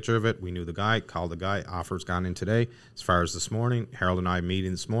 took a picture of it. We knew the guy, called the guy. Offer's gone in today. As far as this morning, Harold and I meeting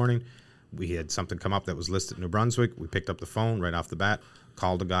this morning. We had something come up that was listed in New Brunswick. We picked up the phone right off the bat,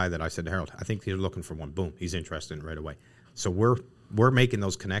 called the guy that I said to Harold, I think they're looking for one. Boom, he's interested in it right away. So we're making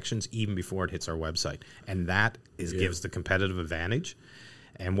those connections even before it hits our website. And that gives the competitive advantage.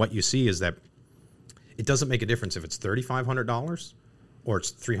 And what you see is that it doesn't make a difference if it's $3,500 or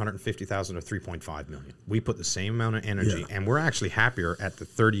it's $350,000 or $3.5 million. We put the same amount of energy, and we're actually happier at the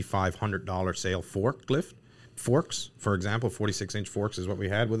 $3,500 sale forks. For example, 46-inch forks is what we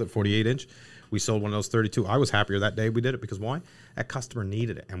had with it. 48-inch, we sold one of those 32. I was happier that day we did it because why? That customer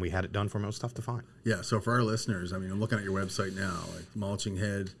needed it, and we had it done for him. It was tough to find. Yeah. So for our listeners, I mean, I'm looking at your website now, like mulching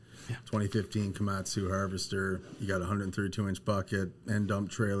head, 2015 Komatsu harvester. You got a 132-inch bucket, end dump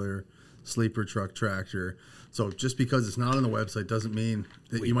trailer, sleeper truck tractor. So just because it's not on the website doesn't mean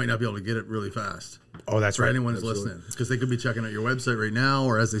that you might not be able to get it really fast. Oh, that's for right. anyone who's listening, because they could be checking out your website right now,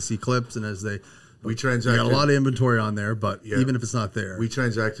 or as they see clips and as they We You transacted got a lot of inventory on there, but even if it's not there, We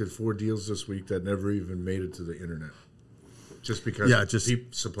transacted 4 deals this week that never even made it to the internet. Just because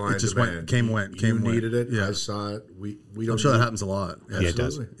supply and demand. You needed it. Yeah. I saw it. We don't. I'm sure that happens a lot. Yeah, it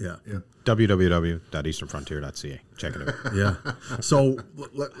does. Yeah. www.easternfrontier.ca. Check it out. Yeah. So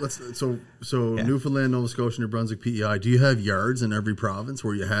Newfoundland, Nova Scotia, New Brunswick, PEI. Do you have yards in every province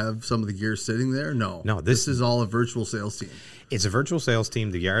where you have some of the gear sitting there? No. This is all a virtual sales team. It's a virtual sales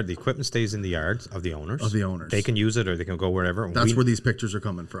team. The equipment stays in the yards of the owners. They can use it, or they can go wherever. That's where these pictures are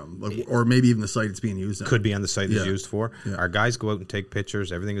coming from, or maybe even the site it's being used on. Could be on the site it's used for. Yeah. Our guys go out and take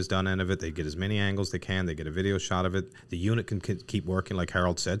pictures. Everything is done out of it. They get as many angles they can. They get a video shot of it. The unit can keep working, like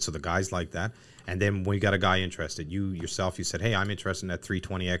Harold said. So the guys like that. And then when you got a guy interested, you said, hey, I'm interested in that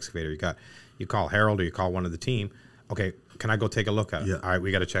 320 excavator. You call Harold or you call one of the team. Okay, can I go take a look at it? Yeah. All right, we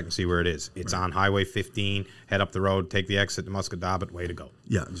got to check and see where it is. It's on Highway 15. Head up the road, take the exit to Musquodoboit. Way to go.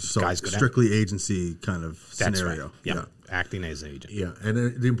 Yeah, so Guys strictly agency kind of scenario. Right. Yeah, acting as an agent. Yeah,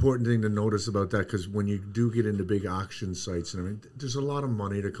 and the important thing to notice about that, because when you do get into big auction sites, and I mean, there's a lot of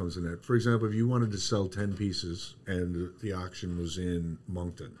money that comes in that. For example, if you wanted to sell 10 pieces and the auction was in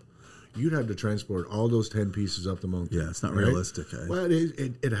Moncton, you'd have to transport all those 10 pieces up to Moncton. Yeah, it's not realistic. Eh? Well,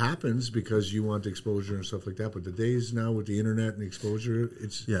 it happens because you want exposure and stuff like that. But the days now with the internet and exposure,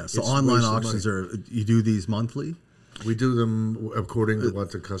 it's So online auctions you do these monthly? We do them according to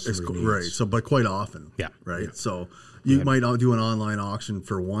what the customer needs. Right. So, but quite often. Yeah. Right. Yeah. So you might do an online auction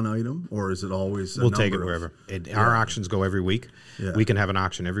for one item, or is it always? We'll take it wherever. Our auctions go every week. Yeah. We can have an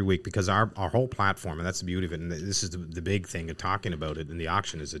auction every week because our whole platform, and that's the beauty of it, and this is the big thing of talking about it, and the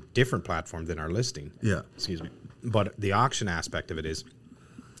auction is a different platform than our listing. Yeah. Excuse me. But the auction aspect of it is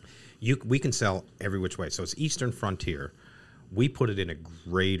we can sell every which way. So it's Eastern Frontier. We put it in a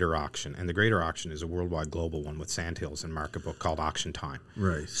greater auction, and the greater auction is a worldwide global one with Sandhills and Market Book called Auction Time.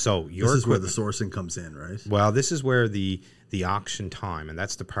 Right. So this is where the sourcing comes in, right? Well, this is where the Auction Time, and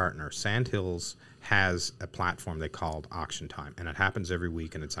that's the partner. Sandhills has a platform they called Auction Time, and it happens every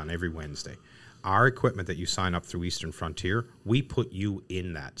week, and it's on every Wednesday. Our equipment that you sign up through Eastern Frontier, we put you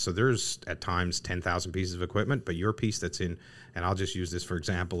in that. So there's at times 10,000 pieces of equipment, but your piece that's in, and I'll just use this for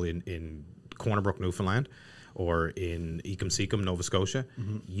example, in Corner Brook, Newfoundland, or in Ecum, Nova Scotia,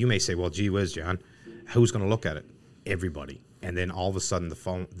 you may say, well, gee whiz, John, who's going to look at it? Everybody. And then all of a sudden the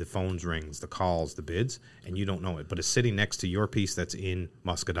phones rings, the calls, the bids, and you don't know it. But it's sitting next to your piece that's in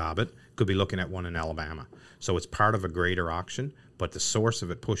Musquodoboit, could be looking at one in Alabama. So it's part of a greater auction, but the source of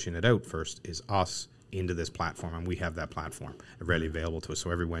it pushing it out first is us into this platform, and we have that platform readily available to us.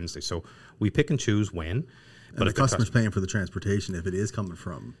 So every Wednesday. So we pick and choose when. But the customer's paying for the transportation if it is coming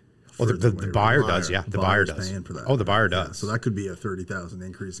from... Well, the buyer does, yeah. The buyer does. Paying for that. Oh, the buyer does. Yeah, so that could be a 30,000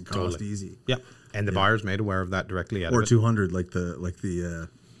 increase in cost, easy. Yeah, and the buyer's made aware of that directly. Or 200, like the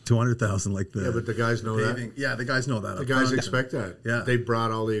 200,000, like the. Yeah, but the guys know paving. that. Yeah, the guys know that. The guys expect that. Yeah, they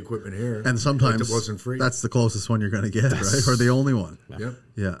brought all the equipment here, and sometimes it wasn't free. That's the closest one you're going to get, right? Or the only one. Yep.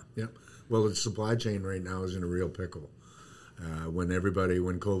 Yeah. Yep. Well, the supply chain right now is in a real pickle. When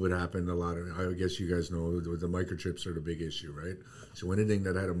COVID happened, I guess you guys know the microchips are the big issue, right? So anything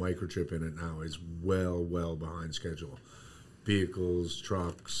that had a microchip in it now is well behind schedule. Vehicles,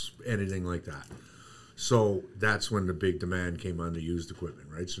 trucks, anything like that. So that's when the big demand came on the used equipment,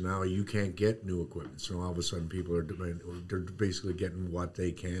 right? So now you can't get new equipment. So all of a sudden people they're basically getting what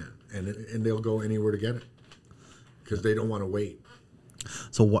they can, and they'll go anywhere to get it because they don't want to wait.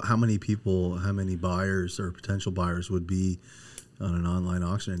 So how many buyers or potential buyers would be on an online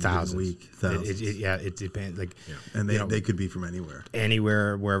auction in a week? Thousands. It depends. And they could be from anywhere.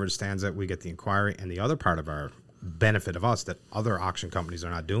 Anywhere, wherever it stands at, we get the inquiry. And the other part of our benefit of us that other auction companies are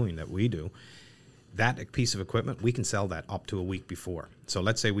not doing that we do, that piece of equipment, we can sell that up to a week before. So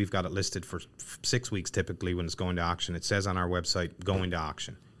let's say we've got it listed for 6 weeks typically when it's going to auction. It says on our website, going to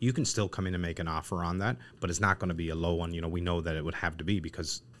auction. You can still come in and make an offer on that, but it's not going to be a low one. We know that it would have to be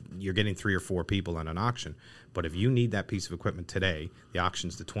because you're getting 3 or 4 people in an auction. But if you need that piece of equipment today, the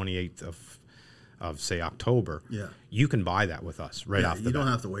auction's the 28th of say October. Yeah, you can buy that with us right off the bat. You don't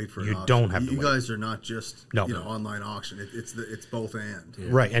have to wait for. You don't have to. You wait. guys are not just online auction. It's both and. Yeah.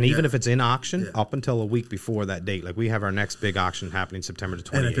 Right, and even if it's in auction, up until a week before that date, like we have our next big auction happening September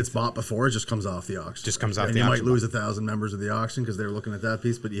 28th. And if it's bought before, it just comes off the auction. Just comes off and the auction. You might lose 1,000 members of the auction because they're looking at that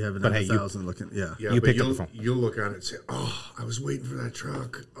piece, but you have another 1,000 looking. Yeah, you picked up the phone. You'll look on it and say, "Oh, I was waiting for that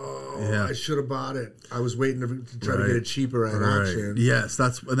truck. Oh, I should have bought it. I was waiting to try to get it cheaper at auction." Yes,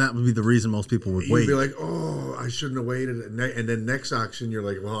 and that would be the reason most people would wait. You'd be like, "Oh, I shouldn't have waited." And then next auction, you're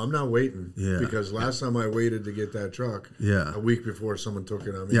like, well, I'm not waiting because last time I waited to get that truck a week before someone took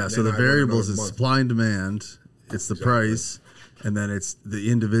it on me. Yeah, so the variables is supply and demand. It's the price. And then it's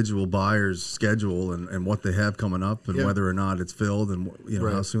the individual buyer's schedule and what they have coming up and whether or not it's filled and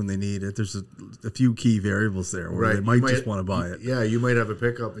how soon they need it. There's a few key variables there where they might just want to buy it. Yeah, you might have a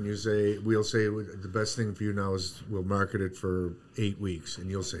pickup and we'll say the best thing for you now is we'll market it for 8 weeks, and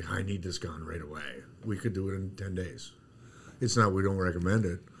you'll say, I need this gone right away. We could do it in 10 days. It's not we don't recommend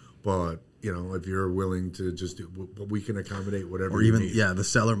it, but if you're willing to just do, but we can accommodate whatever. Or even you need. the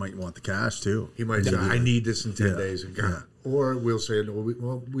seller might want the cash too. He might say, I need this in 10 days. Or we'll say,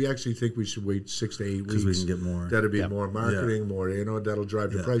 no, we actually think we should wait 6 to 8 weeks. Because we can get more. That'll be more marketing, more, that'll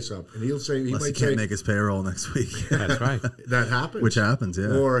drive the price up. And he'll say, Unless he can't make his payroll next week. That's right. That happens. Which happens, yeah.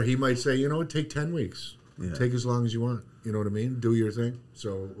 Or he might say, take 10 weeks. Yeah. Take as long as you want. You know what I mean? Do your thing.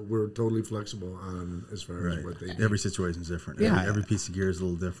 So we're totally flexible on as far as what they do. Every situation is different. Yeah. Every piece of gear is a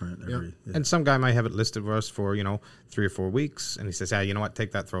little different. And some guy might have it listed for us for 3 or 4 weeks, and he says, you know what,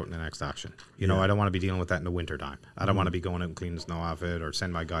 take that, throw it in the next auction. I don't want to be dealing with that in the winter time. I don't want to be going out and cleaning the snow off it or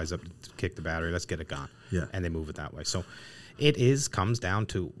send my guys up to kick the battery. Let's get it gone. Yeah. And they move it that way. So it comes down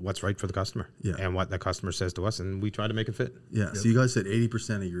to what's right for the customer and what the customer says to us, and we try to make it fit. Yeah. Yep. So you guys said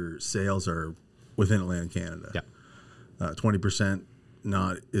 80% of your sales are within Atlantic Canada. Yeah. 20%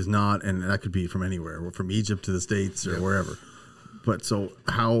 is not, and that could be from anywhere, from Egypt to the States or wherever. But so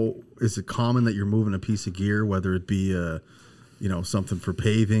how is it common that you're moving a piece of gear, whether it be something for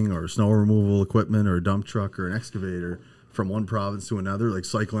paving or snow removal equipment or a dump truck or an excavator, from one province to another, like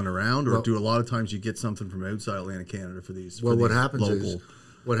cycling around, or do a lot of times you get something from outside Atlantic Canada for these? Well, what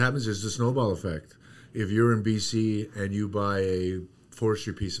happens is the snowball effect. If you're in BC and you buy a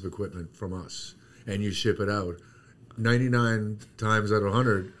forestry piece of equipment from us and you ship it out, 99 times out of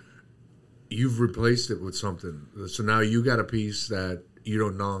 100, you've replaced it with something. So now you got a piece that you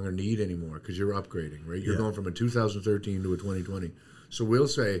don't no longer need anymore because you're upgrading, right? You're going from a 2013 to a 2020. So we'll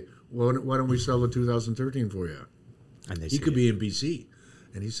say, well, why don't we sell the 2013 for you? And he could be in BC.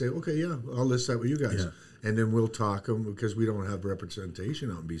 And he'd say, okay, yeah, I'll list that with you guys. Yeah. And then we'll talk them because we don't have representation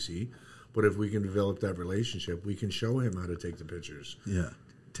out in BC. But if we can develop that relationship, we can show him how to take the pictures. Yeah.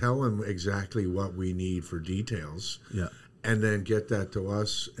 Tell him exactly what we need for details, and then get that to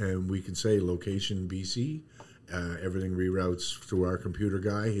us, and we can say location BC, everything reroutes through our computer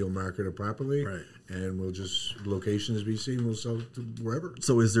guy. He'll mark it properly, and we'll just locations BC, and we'll sell it to wherever.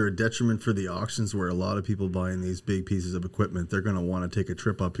 So is there a detriment for the auctions where a lot of people buying these big pieces of equipment, they're going to want to take a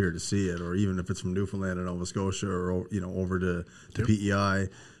trip up here to see it, or even if it's from Newfoundland and Nova Scotia, or over to PEI,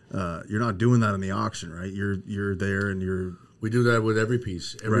 you're not doing that in the auction, right? You're there and you're. We do that with every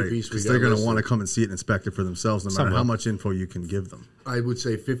piece. Every piece we got. Because they're going to want to come and see it and inspect it for themselves, no matter how much info you can give them. I would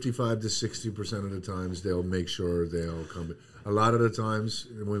say 55 to 60% of the times they'll make sure they'll come. A lot of the times,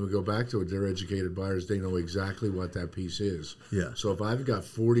 when we go back to it, they're educated buyers. They know exactly what that piece is. Yeah. So if I've got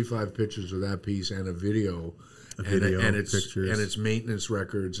 45 pictures of that piece and a video, and its maintenance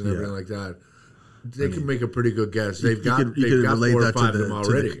records and everything like that, they can make a pretty good guess. They've got 4 or 5 of them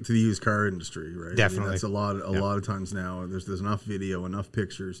already. To the used car industry, right? Definitely. That's a lot of times now. There's enough video, enough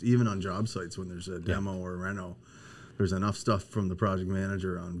pictures, even on job sites when there's a demo or a reno. There's enough stuff from the project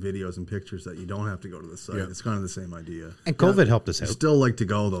manager on videos and pictures that you don't have to go to the site. It's kind of the same idea. And COVID helped us out. Still like to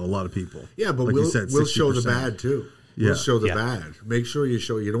go, though, a lot of people. Yeah, but like we'll show show the bad, too. We'll show the bad. Make sure you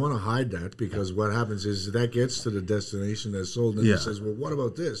show. You don't want to hide that, because what happens is that gets to the destination that's sold, and it says, well, what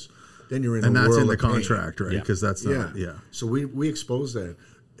about this? Then you're in and a that's world in the of pain. contract, right? Because that's not, So we expose that.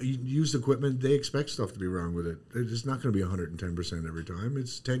 Used equipment, they expect stuff to be wrong with it. It's not going to be 110% every time.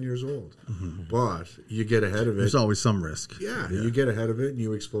 It's 10 years old. Mm-hmm. But you get ahead of it. There's always some risk. Yeah, you get ahead of it, and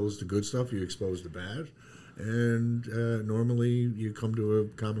you expose the good stuff, you expose the bad, and normally you come to a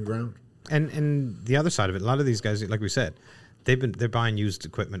common ground. And the other side of it, a lot of these guys, like we said, they're buying used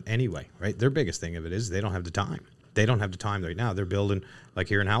equipment anyway, right? Their biggest thing of it is they don't have the time. They don't have the time right now. They're building, like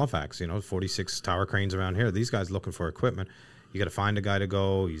here in Halifax, 46 tower cranes around here. These guys looking for equipment. You got to find a guy to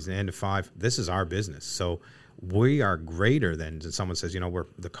go. He's the end of 5. This is our business. So we are greater than someone says, we're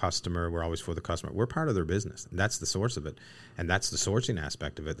the customer. We're always for the customer. We're part of their business. And that's the source of it. And that's the sourcing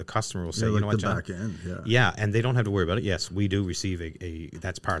aspect of it. The customer will say, like you know what, John? Back end, yeah, and they don't have to worry about it. Yes, we do receive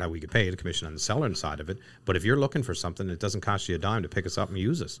that's part how we get paid, a commission on the seller side of it. But if you're looking for something, it doesn't cost you a dime to pick us up and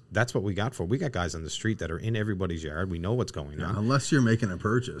use us. That's what we got for. We got guys on the street that are in everybody's yard. We know what's going on. Unless you're making a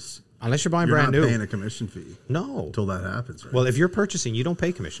purchase. Unless you're buying you're brand not new. paying a commission fee. No. Until that happens, right? Well, if you're purchasing, you don't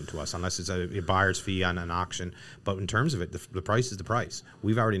pay commission to us unless it's a buyer's fee on an auction. But in terms of it, the price is the price.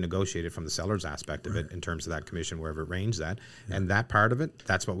 We've already negotiated from the seller's aspect of it in terms of that commission, wherever it ranges at. Yeah. And that part of it,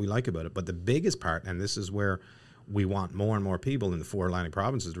 that's what we like about it. But the biggest part, and this is where we want more and more people in the 4 Atlantic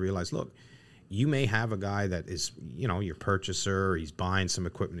provinces to realize, look, you may have a guy that is, your purchaser, he's buying some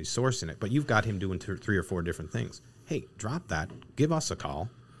equipment, he's sourcing it, but you've got him doing 3 or 4 different things. hey, drop that. Give us a call.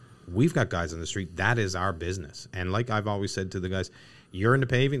 We've got guys on the street. That is our business. And like I've always said to the guys, you're into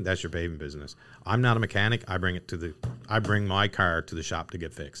paving, that's your paving business. I'm not a mechanic. I bring my car to the shop to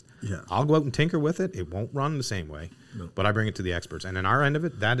get fixed. Yeah. I'll go out and tinker with it. It won't run the same way, but I bring it to the experts. And in our end of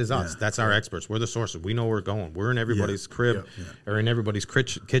it, that is us. That's our experts. We're the sources. We know where we're going. We're in everybody's crib or in everybody's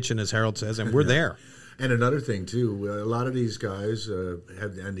kitchen, as Harold says, and we're there. And another thing too, a lot of these guys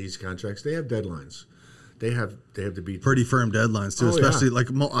have and these contracts. They have deadlines. They have to be pretty firm deadlines too. Especially like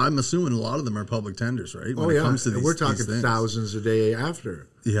I'm assuming a lot of them are public tenders, right? When it comes to these, we're talking thousands a day after.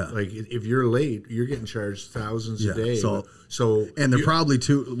 Yeah, like if you're late, you're getting charged thousands a day. So and they're probably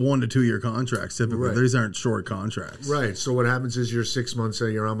 1 to 2 year contracts typically. Right. These aren't short contracts, right? So what happens is you're 6 months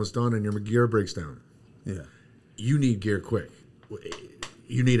and you're almost done, and your gear breaks down. Yeah, you need gear quick.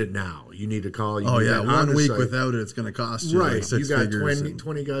 You need it now. You need to call. 1 week without it, it's going to cost you right. Like 6 you got figures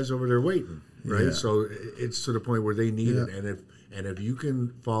 20 guys over there waiting. Right, Yeah. So it's to the point where they need it, and if you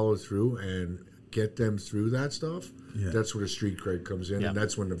can follow through and get them through that stuff, that's where the street cred comes in, and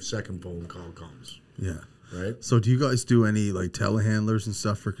that's when the second phone call comes. Yeah, right. So do you guys do any like telehandlers and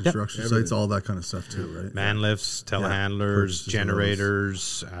stuff for construction sites, all that kind of stuff too, right? Man lifts, telehandlers,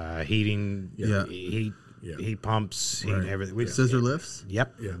 generators, heating, heat pumps, heat everything. Scissor lifts.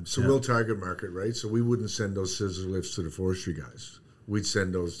 Yep. Yeah. So we'll target market, right? So we wouldn't send those scissor lifts to the forestry guys. We'd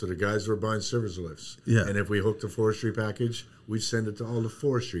send those to the guys who are buying scissor lifts. Yeah. And if we hooked a forestry package, we'd send it to all the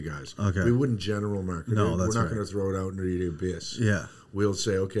forestry guys. Okay. We wouldn't general market No, it. that's We're not right. going to throw it out into the abyss. Yeah. We'll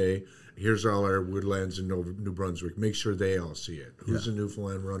say, okay, here's all our woodlands in New Brunswick. Make sure they all see it. Who's in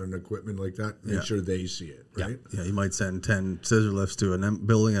Newfoundland running equipment like that? Make sure they see it, right? Yeah, you might send 10 scissor lifts to a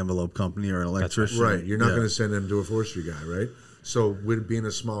building envelope company or an electrician. Right. You're not going to send them to a forestry guy, right? So with being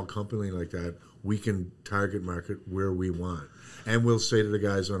a small company like that, we can target market where we want. And we'll say to the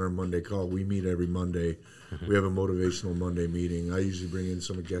guys on our Monday call, we meet every Monday. We have a motivational Monday meeting. I usually bring in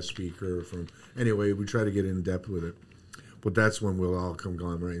some guest speaker anyway, we try to get in depth with it. But that's when we'll all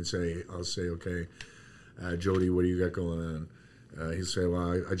conglomerate and I'll say, okay, Jody, what do you got going on? He'll say,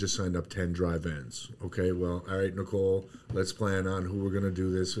 well, I just signed up 10 drive ends. Okay, well, all right, Nicole, let's plan on who we're going to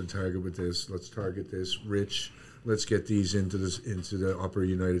do this and target with this. Let's target this. Rich, let's get these into the upper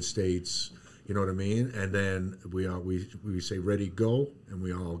United States. You know what I mean? And then we say ready, go, and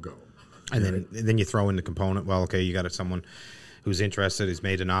we all go. And then you throw in the component. Well, okay, you got someone who's interested. He's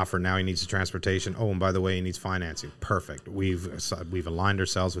made an offer. Now he needs the transportation. Oh, and by the way, he needs financing. Perfect. We've aligned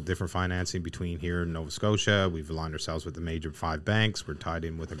ourselves with different financing between here in Nova Scotia. We've aligned ourselves with the major 5 banks. We're tied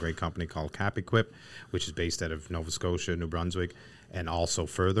in with a great company called CapEquip, which is based out of Nova Scotia, New Brunswick, and also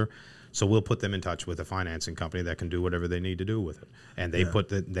further. So we'll put them in touch with a financing company that can do whatever they need to do with it, and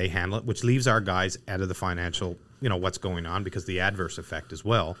they handle it, which leaves our guys out of the financial, what's going on, because the adverse effect as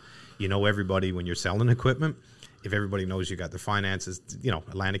well. Everybody when you're selling equipment, if everybody knows you got the finances,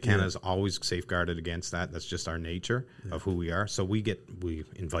 Atlantic Canada is always safeguarded against that. That's just our nature of who we are. So we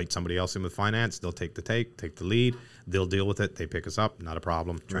invite somebody else in with finance. They'll take the lead. They'll deal with it. They pick us up. Not a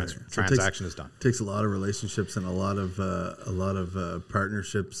problem. Transaction is done. Takes a lot of relationships and a lot of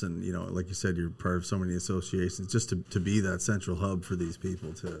partnerships, and like you said, you're part of so many associations just to be that central hub for these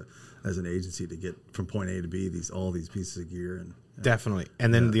people as an agency to get from point A to B all these pieces of gear and definitely.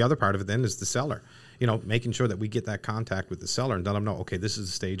 And then the other part of it then is the seller. Making sure that we get that contact with the seller and let them know, okay, this is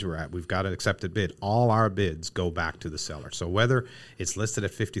the stage we're at. We've got an accepted bid. All our bids go back to the seller. So whether it's listed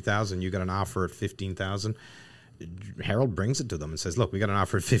at $50,000, you got an offer at $15,000, Harold brings it to them and says, look, we got an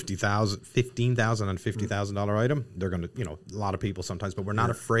offer at $15,000 on a $50,000 item. They're going to, a lot of people sometimes, but we're not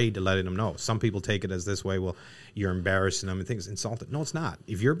afraid to letting them know. Some people take it as this way, well, you're embarrassing them and things, insulted. No, it's not.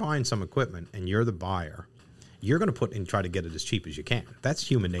 If you're buying some equipment and you're the buyer, you're going to put and try to get it as cheap as you can. That's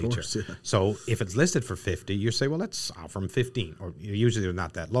human nature. Course, yeah. So if it's listed for 50, you say, well, let's offer them 15. Or usually they're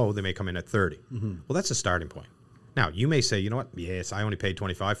not that low. They may come in at 30. Well, that's a starting point. Now, you may say, you know what? Yes, I only paid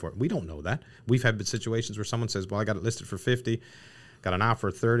 25 for it. We don't know that. We've had situations where someone says, well, I got it listed for 50, got an offer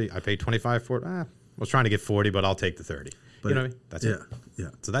at 30. I paid 25 for it. I was trying to get 40, but I'll take the 30. But you know what I mean? That's it. Yeah.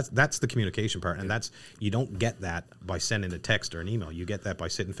 So that's the communication part, and you don't get that by sending a text or an email. You get that by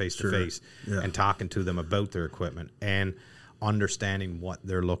sitting face to face and talking to them about their equipment and understanding what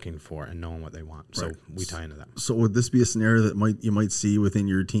they're looking for and knowing what they want. So we tie into that. So would this be a scenario that you might see within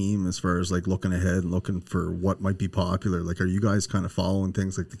your team as far as like looking ahead and looking for what might be popular? Like, are you guys kind of following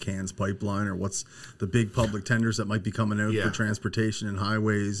things like the CANS pipeline, or what's the big public tenders that might be coming out for transportation and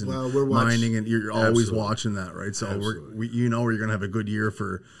highways and mining? And you're always watching that, right? So you're going to have a good year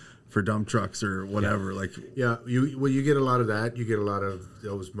for dump trucks or whatever. You get a lot of that. You get a lot of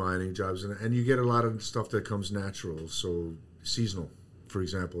those mining jobs, and you get a lot of stuff that comes natural. So seasonal, for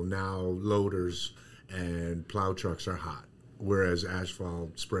example, now loaders and plow trucks are hot, whereas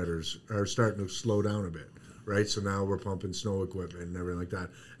asphalt spreaders are starting to slow down a bit, right? So now we're pumping snow equipment and everything like that.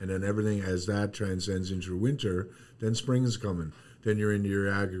 And then everything, as that transcends into winter, then spring is coming. Then you're into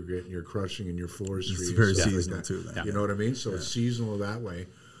your aggregate and your crushing and your forestry. It's very and stuff seasonal like that. too. Then. You know what I mean? So it's seasonal that way.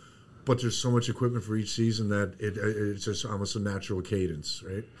 But there's so much equipment for each season that it's just almost a natural cadence,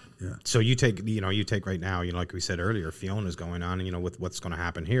 right? Yeah. So you take right now, like we said earlier, Fiona's going on, and with what's going to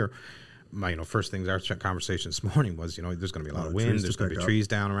happen here. First things our conversation this morning was, there's going to be a lot of wind, there's going to be trees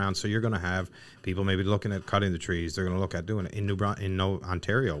down around, so you're going to have people maybe looking at cutting the trees. They're going to look at doing it in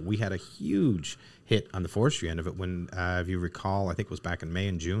Ontario. We had a huge hit on the forestry end of it when, if you recall, I think it was back in May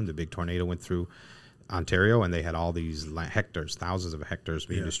and June, the big tornado went through Ontario, and they had all these hectares, thousands of hectares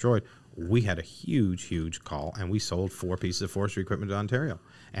being destroyed. We had a huge call, and we sold 4 pieces of forestry equipment to Ontario,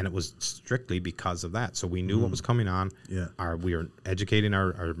 and it was strictly because of that. So we knew what was coming on. Yeah. We are educating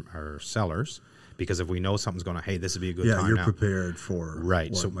our sellers, because if we know something's going to, hey, this would be a good time. Yeah, you're now. Prepared for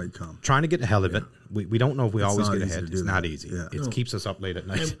what might come. Trying to get ahead of it. We don't know if we always get ahead. It's not that. easy. Yeah. It keeps us up late at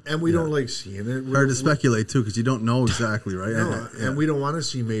night. And we don't like seeing it. Hard to speculate too, because you don't know exactly, right? And we don't want to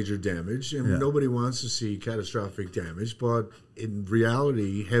see major damage, and nobody wants to see catastrophic damage. But in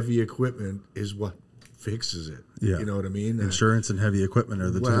reality, heavy equipment is what fixes it. Yeah. You know what I mean? Insurance and heavy equipment are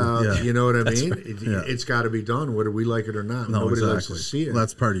the two. Yeah. You know what I mean? It's got to be done, whether we like it or not. No, Nobody exactly. likes to see it. Well,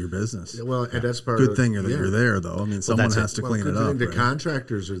 that's part of your business. Well, and that's part good of thing that you're there, though. I mean, someone has to clean it up. The right?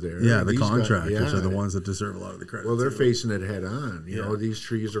 contractors are there. Yeah, the contractors are the ones that deserve a lot of the credit. Well, they're facing it head on. You know, these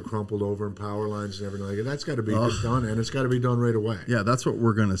trees are crumpled over and power lines and everything like that. That's got to be done, and it's got to be done right away. Yeah, that's what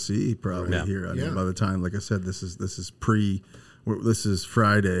we're going to see probably here. I mean, by the time, like I said, this is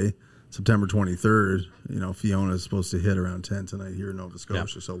Friday, September 23rd. Fiona is supposed to hit around 10 tonight here in Nova Scotia.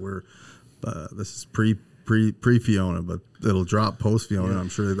 Yeah. So this is pre Fiona, but it'll drop post Fiona. I'm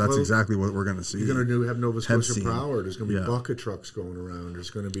sure that's exactly what we're going to see. You're going to have Nova Scotia Power. There's going to be bucket trucks going around. There's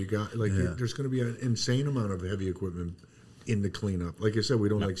going to be there's going to be an insane amount of heavy equipment in the cleanup. Like I said, we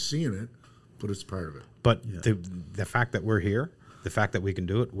don't like seeing it, but it's part of it. But the fact that we're here, the fact that we can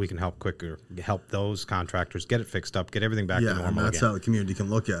do it, we can help those contractors get it fixed up, get everything back to normal. And that's again. how the community can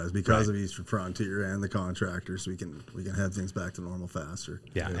look at it. Because of Eastern Frontier and the contractors, we can have things back to normal faster.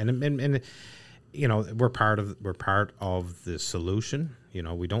 Yeah. And we're part of the solution.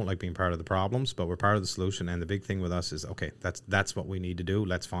 We don't like being part of the problems, but we're part of the solution. And the big thing with us is, okay, that's what we need to do.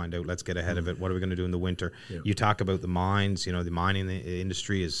 Let's find out. Let's get ahead of it. What are we going to do in the winter? Yeah. You talk about the mines. The mining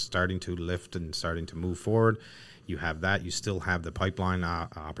industry is starting to lift and starting to move forward. You have that. You still have the pipeline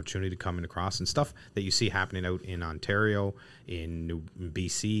opportunity coming across and stuff that you see happening out in Ontario, in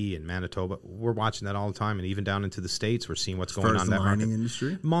BC, in Manitoba. We're watching that all the time, and even down into the States, we're seeing what's going on in that mining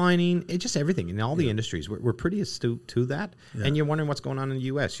industry. Mining, just everything in all the industries. We're pretty astute to that, and you're wondering what's going on in the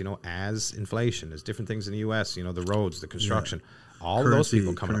U.S. As inflation, as different things in the U.S. The roads, the construction. All of those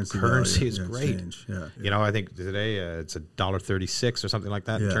people coming up. Currency is great. I think today it's $1.36 or something like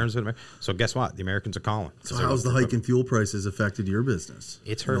that in terms of it. So guess what? The Americans are calling. So how's the hike in fuel prices affected your business?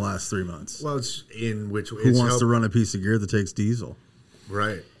 It's in the last 3 months. Well, it's in which who wants to run a piece of gear that takes diesel?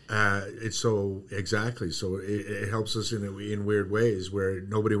 Right. It's so exactly. So it helps us in weird ways where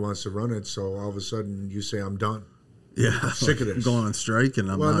nobody wants to run it. So all of a sudden you say, "I'm done." Yeah, I'm sick of this. I'm going on strike, and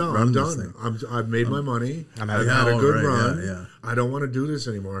I'm not running this thing. I've made my money. I've had a good run. Yeah. I don't want to do this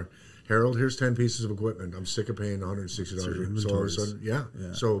anymore. Harold, here's 10 pieces of equipment. I'm sick of paying $160. So all of a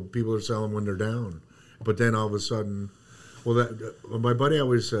sudden, so people are selling when they're down. But then all of a sudden, my buddy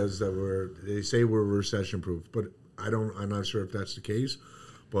always says that they say we're recession proof, but I'm not sure if that's the case.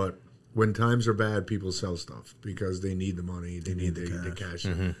 But when times are bad, people sell stuff because they need the money, they need the cash.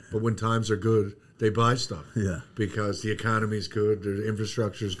 Mm-hmm. But when times are good, they buy stuff. Yeah. Because the economy's good, the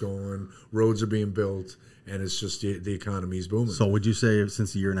infrastructure's going, roads are being built, and it's just the economy's booming. So would you say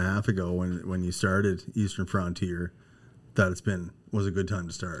since a year and a half ago when you started Eastern Frontier that was a good time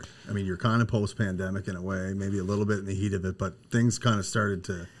to start? I mean, you're kind of post-pandemic in a way, maybe a little bit in the heat of it, but things kind of started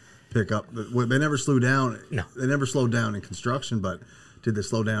to pick up. They never slowed down. No. They never slowed down in construction, but did they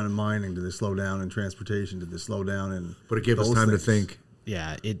slow down in mining? Did they slow down in transportation? Did they slow down in But it gave us time to think.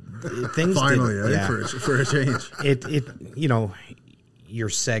 Yeah, things finally, did, for a change. Your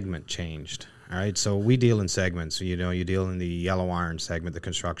segment changed. All right, so we deal in segments. So, you deal in the yellow iron segment, the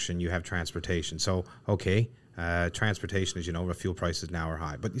construction. You have transportation. So, okay, transportation, as you know, the fuel prices now are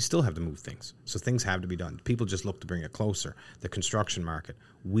high, but you still have to move things. So things have to be done. People just look to bring it closer. The construction market.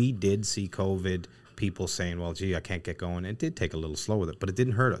 We did see COVID people saying, well, gee, I can't get going. It did take a little slow with it, but it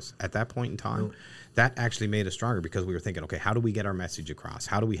didn't hurt us. At that point in time, that actually made us stronger because we were thinking, okay, how do we get our message across?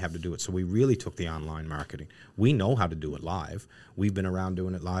 How do we have to do it? So we really took the online marketing. We know how to do it live. We've been around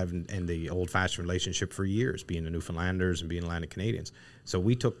doing it live in the old-fashioned relationship for years, being the Newfoundlanders and being Atlantic Canadians. So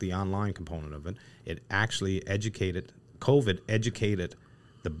we took the online component of it. It actually COVID educated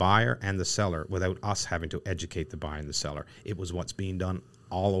the buyer and the seller without us having to educate the buyer and the seller. It was what's being done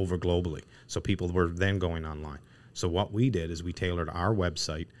all over globally. So people were then going online. So what we did is we tailored our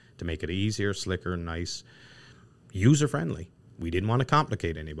website to make it easier, slicker, nice, user-friendly. We didn't want to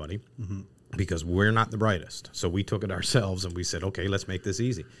complicate anybody because we're not the brightest. So we took it ourselves and we said, okay, let's make this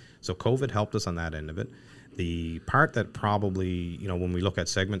easy. So COVID helped us on that end of it. The part that probably, when we look at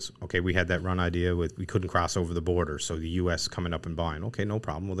segments, okay, we had that run idea with we couldn't cross over the border, so the U.S. coming up and buying. Okay, no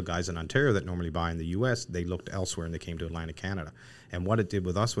problem. Well, the guys in Ontario that normally buy in the U.S., they looked elsewhere and they came to Atlantic Canada. And what it did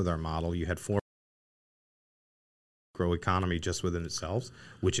with us with our model, you had 4 grow economy just within itself,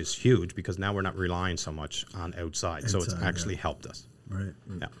 which is huge because now we're not relying so much on outside. So it's actually helped us. Right.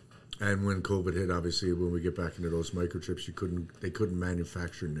 Yeah. And when COVID hit, obviously, when we get back into those microchips, they couldn't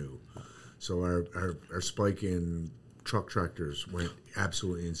manufacture new. So our spike in truck tractors went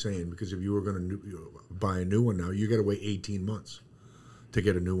absolutely insane because if you were going to buy a new one now, you got to wait 18 months to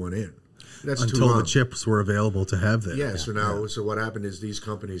get a new one in. That's until the chips were available to have that. Yeah. So what happened is these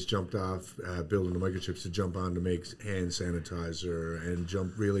companies jumped off building the microchips to jump on to make hand sanitizer and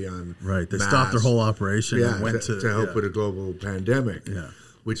jump really on. Right. They stopped their whole operation and went to help with a global pandemic. Yeah.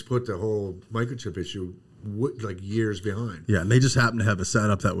 Which put the whole microchip issue like years behind. Yeah, and they just happened to have a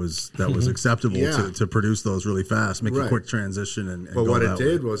setup that was acceptable to produce those really fast, make a quick transition, and but go what that it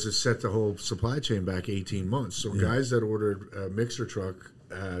did way. was it set the whole supply chain back 18 months. So guys that ordered a mixer truck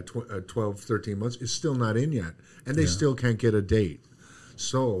 12, 13 months is still not in yet, and they still can't get a date.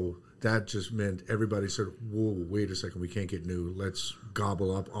 So that just meant everybody said, whoa, wait a second, we can't get new. Let's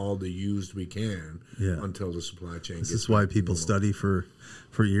gobble up all the used we can until the supply chain gets. This is why people study for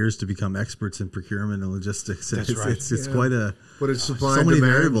years to become experts in procurement and logistics. That's right. It's quite a... But it's supply so and many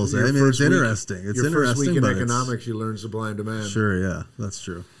demand. variables. I mean, it's interesting. It's your interesting, first week in but economics, you learn supply and demand. Sure, yeah, that's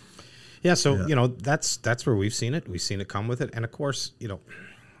true. Yeah, so, that's where we've seen it. We've seen it come with it. And, of course,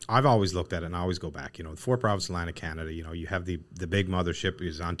 I've always looked at it and I always go back. The 4 provinces of Atlantic Canada, you have the big mothership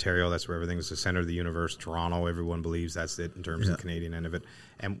is Ontario. That's where everything is the center of the universe. Toronto, everyone believes that's it in terms of the Canadian end of it.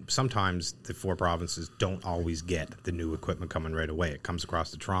 And sometimes the 4 provinces don't always get the new equipment coming right away. It comes across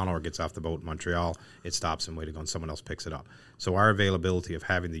to Toronto or gets off the boat in Montreal. It stops and waits to go and someone else picks it up. So our availability of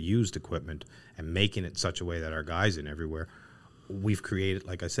having the used equipment and making it such a way that our guys in everywhere, we've created,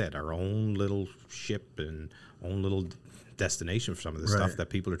 like I said, our own little ship and own little destination for some of the stuff that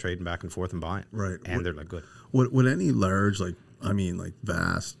people are trading back and forth and buying. Right. And they're like, good. Would any large,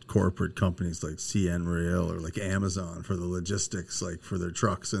 vast corporate companies like CN Rail or like Amazon for the logistics, like for their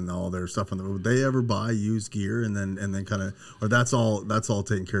trucks and all their stuff on the road, would they ever buy used gear and then kind of, or that's all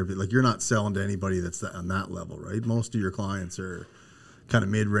taken care of? Like you're not selling to anybody that's on that level, right? Most of your clients are kind of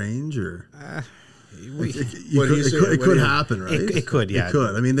mid-range or... It could happen, right? It could, yeah. It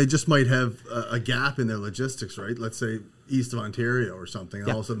could. I mean, they just might have a gap in their logistics, right? Let's say east of Ontario or something. And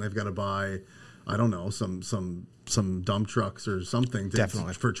all of a sudden they've got to buy, I don't know, some dump trucks or something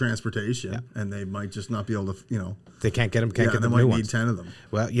for transportation, and they might just not be able to, They can't get them. Get the they new might ones. need 10 of them.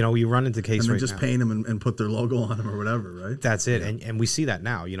 Well, you run into cases and right just now. paint them and put their logo on them or whatever, right? That's it, and we see that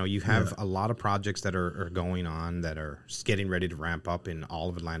now. You have a lot of projects that are going on that are getting ready to ramp up in all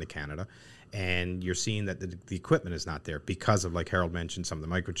of Atlantic Canada. And you're seeing that the equipment is not there because of, like Harold mentioned, some of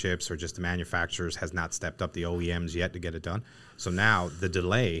the microchips or just the manufacturers has not stepped up the OEMs yet to get it done. So now the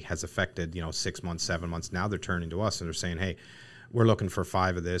delay has affected, 6 months, 7 months. Now they're turning to us and they're saying, hey, we're looking for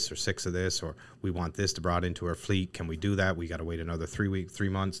 5 of this or 6 of this, or we want this to brought into our fleet. Can we do that? We got to wait another 3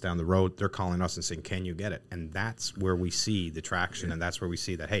 months down the road. They're calling us and saying, can you get it? And that's where we see the traction, and that's where we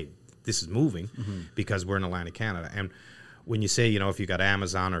see that, hey, this is moving because we're in Atlantic Canada. And when you say, if you got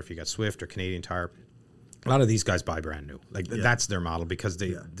Amazon or if you got Swift or Canadian Tire, a lot of these guys buy brand new. That's their model because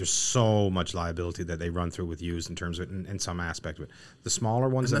there's so much liability that they run through with used in terms of it in some aspect of it. The smaller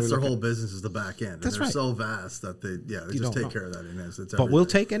ones, and that's their whole business is the back end. That's and they're so vast that they just take care of that. But we'll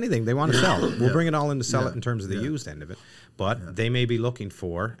take anything they want to sell. We'll bring it all in to sell it in terms of the used end of it. But they may be looking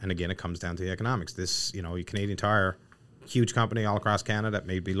for, and again, it comes down to the economics. This, your Canadian Tire, huge company all across Canada,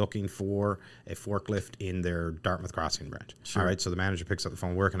 may be looking for a forklift in their Dartmouth Crossing branch. Sure. All right, so the manager picks up the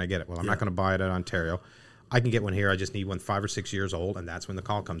phone, where can I get it? Well, I'm not going to buy it at Ontario. I can get one here. I just need one 5 or 6 years old, and that's when the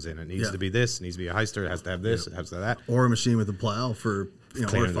call comes in. It needs to be this. It needs to be a Heister. It has to have this. It has to have that. Or a machine with a plow for, or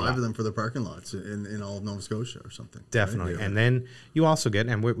Cleaning 5 of them for the parking lots in all of Nova Scotia or something. Definitely. Right? And then you also get,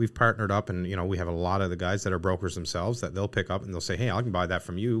 and we've partnered up, and we have a lot of the guys that are brokers themselves that they'll pick up and they'll say, hey, I can buy that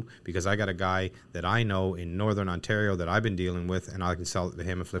from you because I got a guy that I know in Northern Ontario that I've been dealing with, and I can sell it to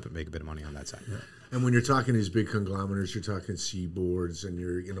him and flip it, make a bit of money on that side. Yeah. And when you're talking these big conglomerates, you're talking Seaboards,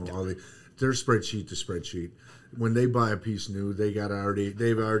 and all they're spreadsheet to spreadsheet. When they buy a piece new, they've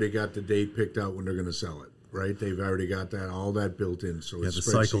already got the date picked out when they're going to sell it. Right, they've already got all that built in. So the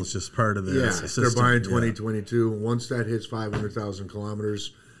cycle is just part of the system. They're buying 2022. Once that hits 500,000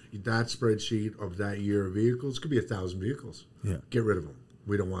 kilometers, that spreadsheet of that year of vehicles could be 1,000 vehicles. Yeah, get rid of them.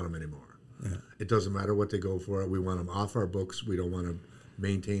 We don't want them anymore. Yeah. It doesn't matter what they go for. We want them off our books. We don't want to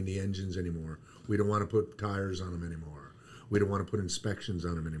maintain the engines anymore. We don't want to put tires on them anymore. We don't want to put inspections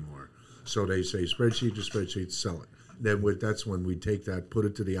on them anymore. So they say spreadsheet to spreadsheet, sell it. Then that's when we take that, put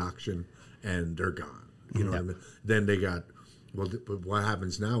it to the auction, and they're gone. You know what I mean? Then they got, but what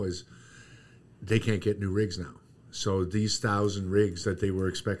happens now is they can't get new rigs now. So these 1,000 rigs that they were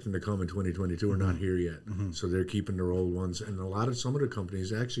expecting to come in 2022 are not here yet. Mm-hmm. So they're keeping their old ones. And some of the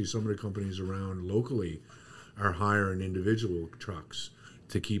companies around locally are hiring individual trucks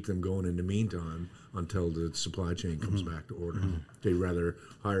to keep them going in the meantime until the supply chain comes back to order. Mm-hmm. They'd rather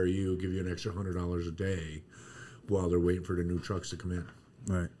hire you, give you an extra $100 a day while they're waiting for the new trucks to come in.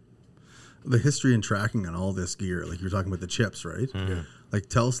 Right. The history and tracking on all this gear, like you were talking about the chips, right? Yeah. Like,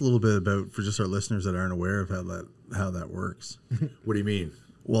 tell us a little bit about, for just our listeners that aren't aware of how that works. What do you mean?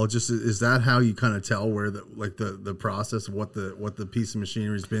 Well, just is that how you kind of tell where the process of what the piece of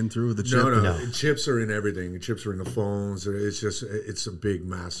machinery's been through the chip? No. Chips are in everything. Chips are in the phones. It's a big,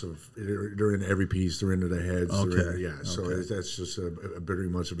 massive. They're in every piece. They're into the heads. Okay. So that's just very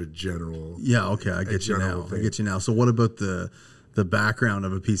much of a general. Yeah. Okay. I get you now. So what about the background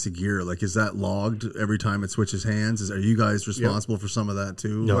of a piece of gear? Like, is that logged every time it switches hands? Are you guys responsible for some of that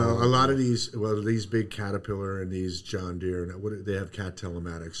too? No. Well, a lot of these big Caterpillar and these John Deere, they have CAT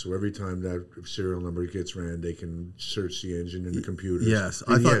telematics. So every time that serial number gets ran, they can search the engine in the computer. Yes.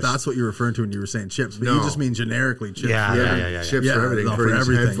 I thought that's what you were referring to when you were saying chips, but you just mean generically chips. Yeah. Chips for everything. No, for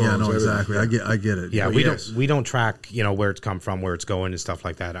everything. Yeah, no, exactly. I get it. Yeah, we don't track, where it's come from, where it's going and stuff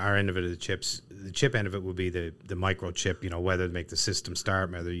like that. Our end of it is the chip end of it would be the microchip, whether to make the system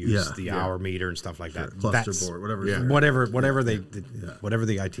start, whether use the hour meter and stuff like that. Cluster board, whatever. Yeah. Whatever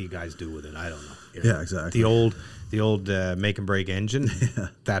the IT guys do with it, I don't know. Yeah, exactly. The old make and break engine,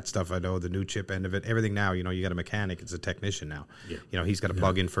 that stuff I know. The new chip end of it, everything now. You got a mechanic, it's a technician now. Yeah. He's got to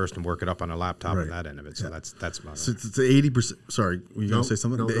plug in first and work it up on a laptop and that end of it. So that's about so it's 80%. Sorry, were you going to say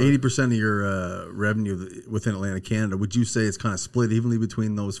something? The 80% of your revenue within Atlantic Canada, would you say it's kind of split evenly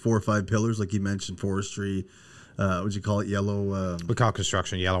between those 4 or 5 pillars, like you mentioned, forestry? Would you call it yellow? We call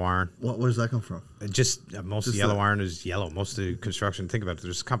construction yellow iron. Where does that come from? Most of the yellow iron is yellow. Most of the construction, think about it,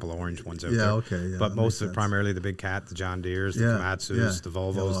 there's a couple of orange ones out there. Okay. But most of it, primarily the big Cat, the John Deeres, the Komatsus, the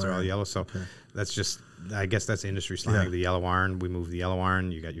Volvos, they're all yellow. So that's just, I guess that's industry slang, the yellow iron. We move the yellow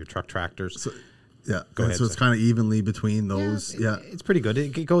iron. You got your truck tractors. So, go ahead. So it's kind of evenly between those. It's pretty good.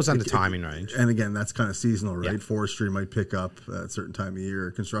 It goes on the timing range. And again, that's kind of seasonal, right? Yeah. Forestry might pick up at a certain time of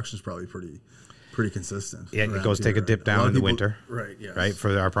year. Construction's probably pretty consistent. Yeah, it goes take a dip down in the winter. Right, yes. Right,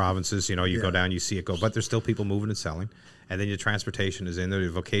 for our provinces, you go down, you see it go. But there's still people moving and selling. And then your transportation is in there,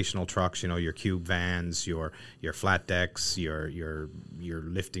 your vocational trucks, your cube vans, your flat decks, your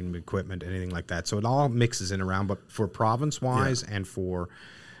lifting equipment, anything like that. So it all mixes in around. But for province-wise and for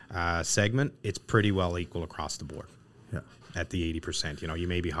segment, it's pretty well equal across the board. Yeah. At the 80%. You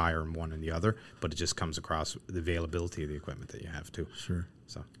may be higher in one than the other, but it just comes across the availability of the equipment that you have too. Sure.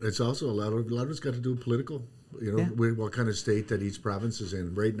 So it's also a lot of it's got to do with political. What kind of state that each province is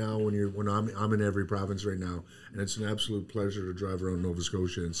in. Right now, when I'm in every province right now, and it's an absolute pleasure to drive around Nova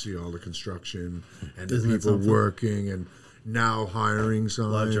Scotia and see all the construction and the people working and now hiring signs.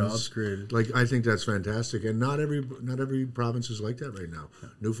 A lot of jobs created. Like, I think that's fantastic, and not every province is like that right now. Yeah.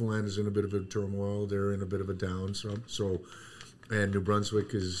 Newfoundland is in a bit of a turmoil. They're in a bit of a down. And New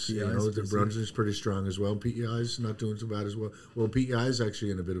Brunswick is, the Brunswick's pretty strong as well. PEI is not doing so bad as well. Well, PEI is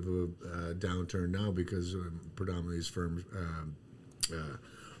actually in a bit of a downturn now because predominantly it's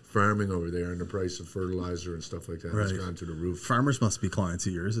farming over there, and the price of fertilizer and stuff like that has gone through the roof. Farmers must be clients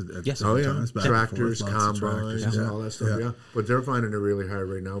of yours. Yes. Times, tractors, combines, all that stuff. Yeah. But they're finding it really hard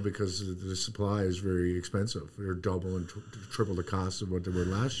right now because the supply is very expensive. They're double and triple the cost of what they were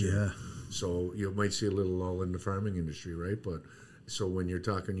last year. Yeah. So you might see a little lull in the farming industry, right? But So when you're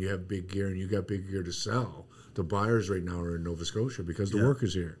talking, you have big gear and you got big gear to sell. The buyers right now are in Nova Scotia because the work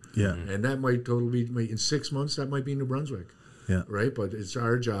is here. Yeah. And that might totally be, in 6 months, that might be New Brunswick. Yeah. Right? But it's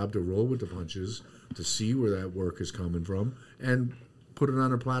our job to roll with the punches, to see where that work is coming from, and put it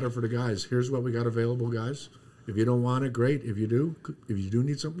on a platter for the guys. Here's what we got available, guys. If you don't want it, great. If you do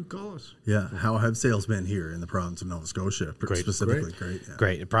need something, call us. Yeah. How have sales been here in the province of Nova Scotia? Specifically, great. Yeah.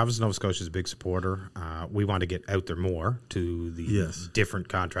 Great. The province of Nova Scotia is a big supporter. We want to get out there more to the different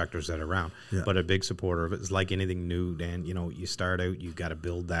contractors that are around. Yeah. But a big supporter of it. It's like anything new, Dan. You know, you start out, you've got to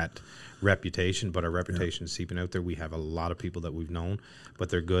build that reputation, but our reputation is seeping out there. We have a lot of people that we've known, but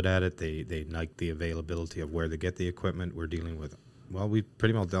they're good at it. They like the availability of where they get the equipment. We're dealing with, well, we've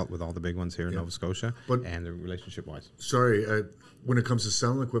pretty well dealt with all the big ones here in Nova Scotia, and the relationship-wise. Sorry, when it comes to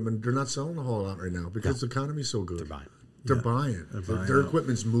selling equipment, they're not selling a whole lot right now because the economy's so good. They're buying. Their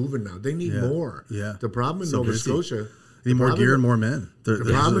equipment's moving now. They need more. Yeah. The problem in Nova Scotia... They need more gear and more men. There's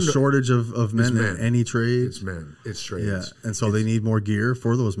a shortage of men in any trade. It's men. It's trades. Yeah, and so they need more gear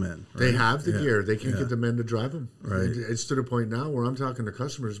for those men. Right? They have the gear. They can't get the men to drive them. Right. It's to the point now where I'm talking to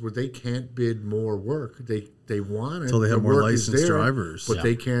customers where they can't bid more work. They want it. So they have more licensed drivers. But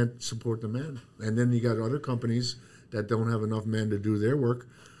they can't support the men. And then you got other companies that don't have enough men to do their work.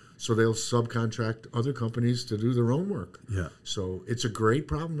 So they'll subcontract other companies to do their own work. Yeah. So it's a great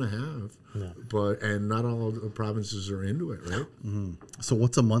problem to have, and not all the provinces are into it, right? Mm-hmm. So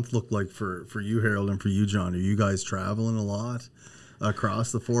what's a month look like for you, Harold, and for you, John? Are you guys traveling a lot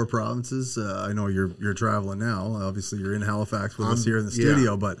across the 4 provinces? I know you're traveling now. Obviously, you're in Halifax with us here in the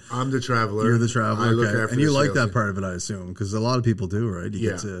studio, but I'm the traveler. You're the traveler, I look after and you like that team. part of it, I assume, because a lot of people do, right? You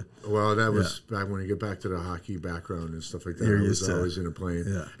get to. Well, that was back when you get back to the hockey background and stuff like that. You're I was used to always in a plane.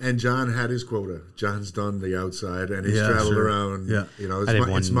 Yeah. And John had his quota. John's done the outside, and he's traveled around. Yeah. You know,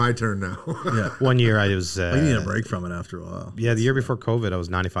 it's my turn now. Yeah. One year I was... you need a break from it after a while. Yeah, the year before COVID, I was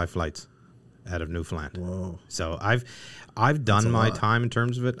 95 flights out of Newfoundland. Whoa. So I've done my time in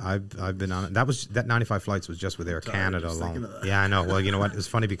terms of it. I've been on it. That 95 flights was just with Air Canada alone. Yeah, I know. Well, you know what? It was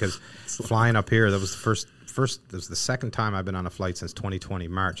funny because flying up here, that was the first. It was the second time I've been on a flight since 2020,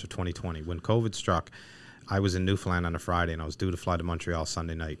 March of 2020. When COVID struck, I was in Newfoundland on a Friday, and I was due to fly to Montreal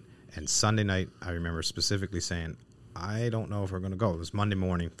Sunday night. And Sunday night, I remember specifically saying, I don't know if we're going to go. It was Monday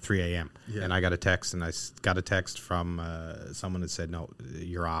morning, 3 a.m. Yeah. And I got a text, from someone that said, no,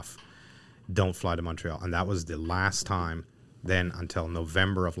 you're off. Don't fly to Montreal. And that was the last time then until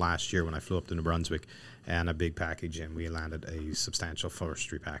November of last year when I flew up to New Brunswick and a big package, and we landed a substantial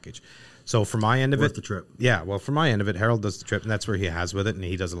forestry package. So for my end of Worth the trip. Yeah, well, for my end of it, Harold does the trip, and that's where he has with it, and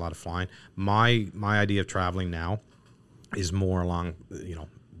he does a lot of flying. My idea of traveling now is more along,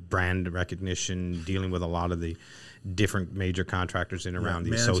 brand recognition, dealing with a lot of the different major contractors in around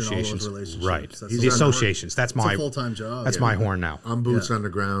the associations. Right. The associations. That's my full-time job. That's my horn now. I'm boots on the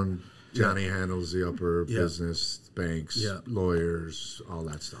ground. Johnny handles the upper business, banks, lawyers, all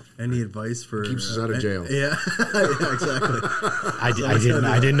that stuff. Any advice for keeps us out of jail? Yeah, exactly. I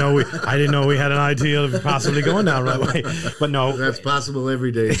didn't know we had an idea of possibly going down the right way, but no, that's possible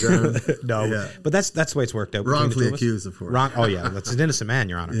every day, John. But that's the way it's worked out. Wrongfully accused, of course. That's an innocent man,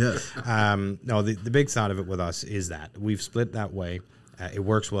 Your Honor. Yes. No, the big side of it with us is that we've split that way. It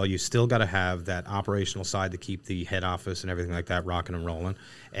works well. You still got to have that operational side to keep the head office and everything like that rocking and rolling.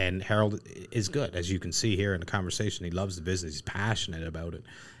 And Harold is good, as you can see here in the conversation. He loves the business. He's passionate about it.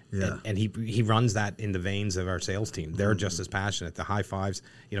 Yeah. And he runs that in the veins of our sales team. They're just as passionate. The high fives,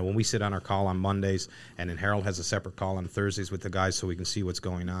 when we sit on our call on Mondays, and then Harold has a separate call on Thursdays with the guys so we can see what's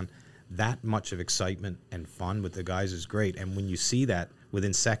going on. That much of excitement and fun with the guys is great. And when you see that,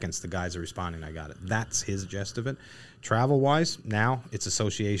 within seconds, the guys are responding, I got it. That's his gist of it. Travel-wise, now it's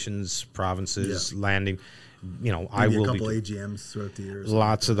associations, provinces, landing. I will a couple AGMs throughout the years.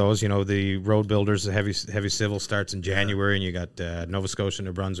 Lots of those. The road builders, the heavy civil starts in January, and you got Nova Scotia,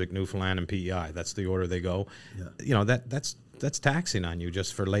 New Brunswick, Newfoundland, and PEI. That's the order they go. Yeah. That's taxing on you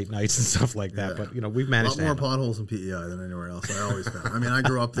just for late nights and stuff like that. Yeah. But we've managed a lot more potholes in PEI than anywhere else. I always found. I mean, I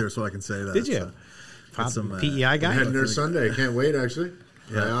grew up there, so I can say that. Did you? Some PEI guy? I'm heading there Sunday. I can't wait, actually.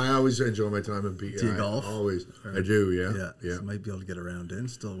 Yeah. I always enjoy my time in PEI. Do you golf? Always. Right. I do, yeah. So might be able to get around in.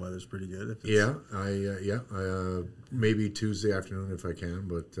 Still, weather's pretty good. I maybe Tuesday afternoon if I can,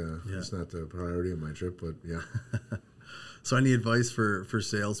 but it's not the priority of my trip, but yeah. So any advice for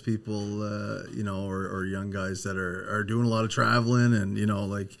salespeople, or young guys that are doing a lot of traveling and,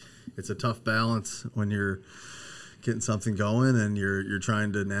 it's a tough balance when you're getting something going and you're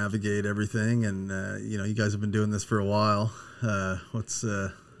trying to navigate everything and, you guys have been doing this for a while.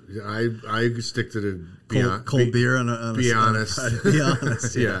 I stick to the cold beer on a be honest. Be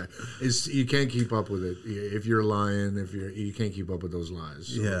honest. Yeah, you can't keep up with it. If you're lying, you can't keep up with those lies.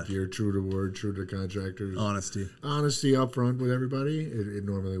 So Yeah. if you're true to word, true to contractors, honesty up front with everybody, it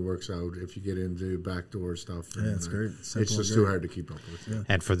normally works out. If you get into backdoor stuff, yeah, it's great. It's just too hard to keep up with. Yeah.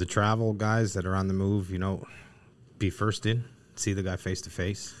 And for the travel guys that are on the move, be first in. See the guy face to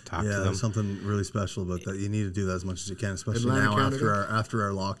face, talk to them. There's something really special about that. You need to do that as much as you can, especially Atlantic, now after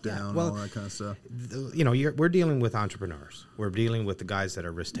our lockdown, all that kind of stuff. We're dealing with entrepreneurs. We're dealing with the guys that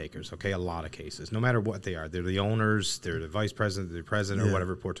are risk takers. Okay, a lot of cases, no matter what they are, they're the owners, they're the vice president, they're the president, or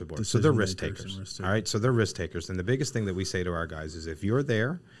whatever, report to the board. So they're risk takers. All right, so they're risk takers. And the biggest thing that we say to our guys is, if you're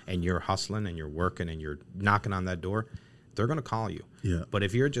there and you're hustling and you're working and you're knocking on that door, they're going to call you. Yeah. But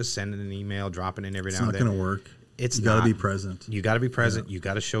if you're just sending an email, dropping in every now and then, it's not going to work. You got to be present. You got to be present. Yeah. You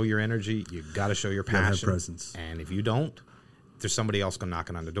got to show your energy. You got to show your passion. Have presence. And if you don't, there's somebody else going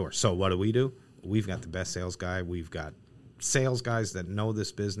knocking on the door. So what do? We've got the best sales guy. We've got sales guys that know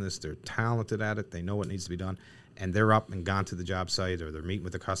this business. They're talented at it. They know what needs to be done. And they're up and gone to the job site, or they're meeting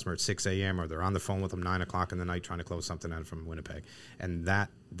with the customer at 6 a.m., or they're on the phone with them 9 o'clock in the night trying to close something out from Winnipeg. And that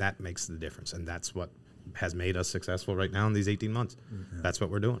makes the difference. And that's what has made us successful right now in these 18 months. Mm-hmm. That's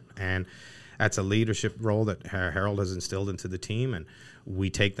what we're doing. And that's a leadership role that Harold has instilled into the team, and we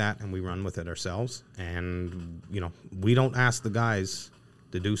take that and we run with it ourselves. And, we don't ask the guys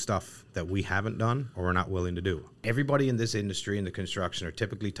to do stuff that we haven't done or are not willing to do. Everybody in this industry in the construction are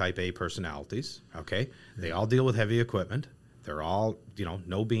typically type A personalities, okay? They all deal with heavy equipment. They're all,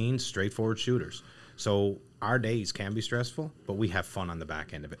 no beans, straightforward shooters. So our days can be stressful, but we have fun on the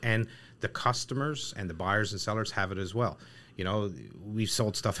back end of it. And the customers and the buyers and sellers have it as well. We've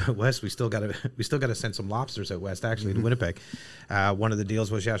sold stuff out west. We still got to send some lobsters out west, actually, to Winnipeg. One of the deals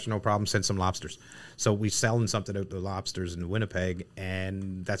was, no problem, send some lobsters. So we're selling something out the lobsters in Winnipeg,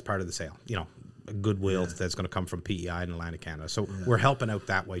 and that's part of the sale. A goodwill that's going to come from PEI in Atlantic Canada. So we're helping out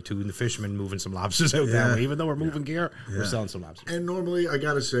that way, too. And the fishermen moving some lobsters out that way. Even though we're moving gear, we're selling some lobsters. And normally, I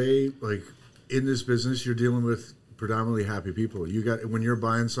got to say, in this business, you're dealing with predominantly happy people. When you're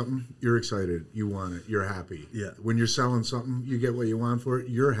buying something, you're excited, you want it, you're happy. Yeah. When you're selling something, you get what you want for it,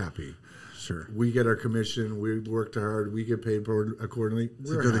 you're happy. Sure. We get our commission, we worked hard, we get paid accordingly.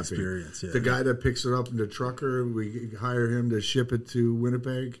 It's a good experience. Yeah. The guy that picks it up in the trucker, we hire him to ship it to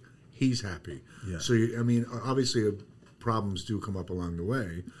Winnipeg, he's happy. Yeah. So obviously problems do come up along the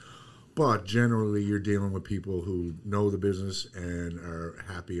way, but generally you're dealing with people who know the business and are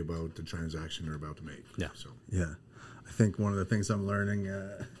happy about the transaction they're about to make. Yeah. So yeah. I think one of the things I'm learning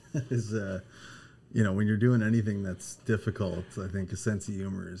is, when you're doing anything that's difficult, I think a sense of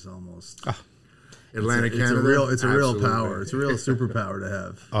humor is almost Atlantic Canada. It's a real power. It's a real superpower to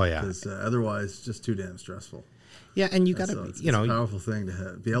have. Oh yeah. Because otherwise, it's just too damn stressful. Yeah, and you got to, it's a powerful thing to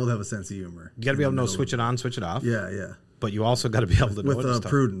have. Be able to have a sense of humor. You got to be able to know switch it on, switch it off. Yeah, yeah. But you also got to be able to know with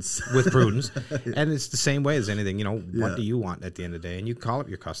prudence. With prudence, and it's the same way as anything. What do you want at the end of the day? And you call up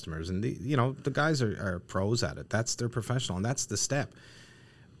your customers, and the guys are pros at it. That's their professional, and that's the step.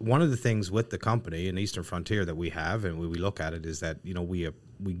 One of the things with the company in Eastern Frontier that we have, and we look at it, is that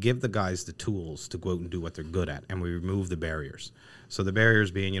we give the guys the tools to go out and do what they're good at, and we remove the barriers. So the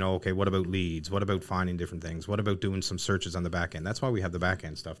barriers being, okay, what about leads? What about finding different things? What about doing some searches on the back end? That's why we have the back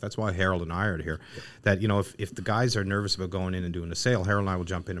end stuff. That's why Harold and I are here. Yeah. That, if the guys are nervous about going in and doing a sale, Harold and I will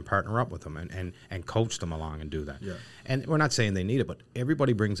jump in and partner up with them and coach them along and do that. Yeah. And we're not saying they need it, but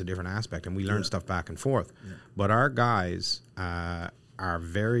everybody brings a different aspect, and we learn stuff back and forth. Yeah. But our guys are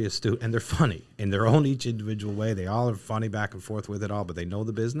very astute, and they're funny in their own each individual way. They all are funny back and forth with it all, but they know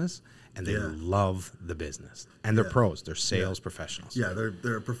the business, and they love the business. And they're pros. They're sales professionals. Yeah,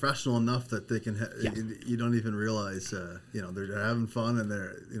 they're professional enough that they can. You don't even realize, they're having fun and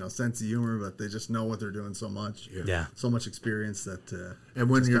they're sense of humor, but they just know what they're doing so much. Yeah. So much experience that. And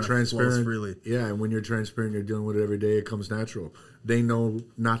when you're transparent, freely. Yeah, and when you're transparent, you're dealing with it every day. It comes natural. They know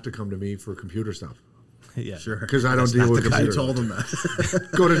not to come to me for computer stuff. Yeah, sure. Because I don't deal with computers. I told them that.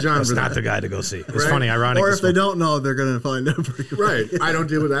 Go to John. That's not the guy to go see. It's funny, ironic. Or if they don't know, they're going to find out for you. Right. I don't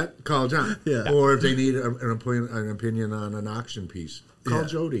deal with that. Call John. Yeah. Or if they need an opinion on an auction piece, call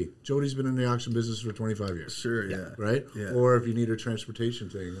Jody. Jody's been in the auction business for 25 years. Sure. Yeah. Right. Yeah. Or if you need a transportation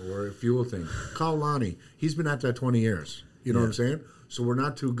thing or a fuel thing, call Lonnie. He's been at that 20 years. You know what I'm saying? So we're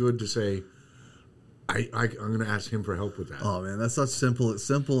not too good to say, I'm going to ask him for help with that. Oh man, that's such simple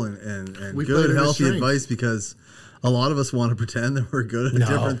and We good, played healthy strength. advice, because a lot of us want to pretend that we're good at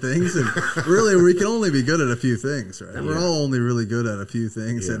different things, and really we can only be good at a few things, right? We're all only really good at a few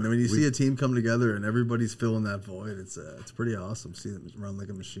things, and when you see a team come together and everybody's filling that void, it's pretty awesome. See them run like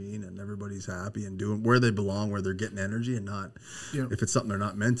a machine, and everybody's happy and doing where they belong, where they're getting energy, and not if it's something they're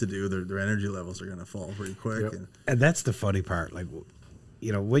not meant to do, their energy levels are going to fall pretty quick. Yep. And that's the funny part. Like,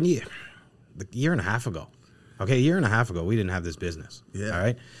 when a year and a half ago, we didn't have this business. Yeah. All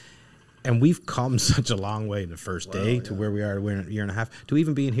right. And we've come such a long way in the first day to where we are in a year and a half to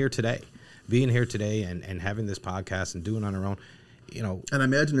even being here today and having this podcast and doing on our own, And I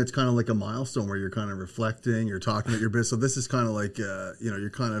imagine it's kind of like a milestone where you're kind of reflecting, you're talking about your business. So this is kind of like, you're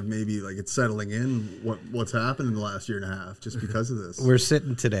kind of maybe like it's settling in what's happened in the last year and a half just because of this. We're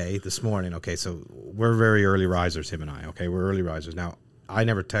sitting this morning. Okay. So we're very early risers, him and I. Okay. We're early risers. Now, I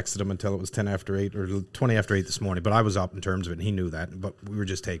never texted him until it was 10 after 8 or 20 after 8 this morning, but I was up in terms of it, and he knew that, but we were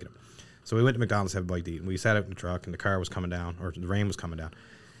just taking him. So we went to McDonald's to have a bite to eat, and we sat out in the truck, and the car was coming down, or the rain was coming down.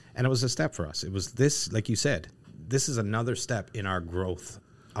 And it was a step for us. It was this, like you said, this is another step in our growth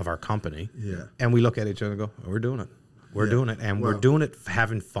of our company. Yeah. And we look at each other and go, we're doing it. We're doing it, and we're doing it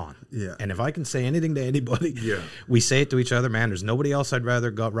having fun. Yeah. And if I can say anything to anybody, Yeah. we say it to each other, man, there's nobody else I'd rather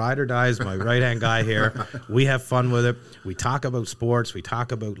go. Ride or die is my right-hand guy here. We have fun with it. We talk about sports. We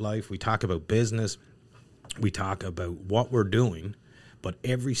talk about life. We talk about business. We talk about what we're doing. But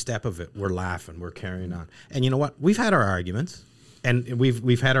every step of it, we're laughing. We're carrying on. And you know what? We've had our arguments, and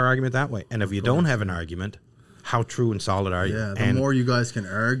we've had our argument that way. And if you don't have an argument, how true and solid are you? Yeah, the more you guys can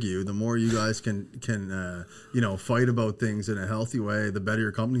argue, the more you guys can fight about things in a healthy way, the better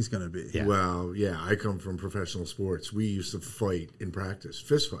your company's going to be. Yeah. Well, yeah, I come from professional sports. We used to fight in practice,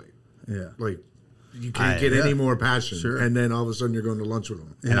 fist fight. Yeah. Like, you can't get any more passion. Sure. And then all of a sudden you're going to lunch with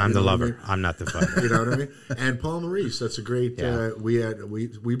them. And I'm the know what I lover. mean? I'm not the fighter. You know what I mean? And Paul Maurice, that's a great. Yeah. We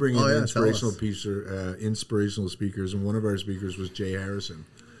bring in inspirational tell us. inspirational speakers, and one of our speakers was Jay Harrison.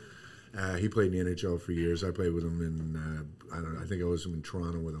 He played in the NHL for years. I played with him in I think I was in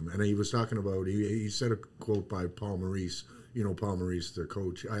Toronto with him, and he was talking about. He said a quote by Paul Maurice. You know Paul Maurice, the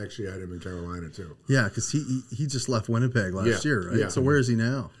coach. I actually had him in Carolina too. Yeah, because he just left Winnipeg last year, right? Yeah. So where is he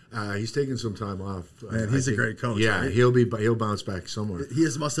now? He's taking some time off. Man, he's a great coach. Yeah, right? he'll bounce back somewhere. He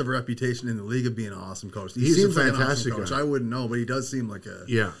must have a reputation in the league of being an awesome coach. He seems like fantastic an awesome coach. guy. I wouldn't know, but he does seem like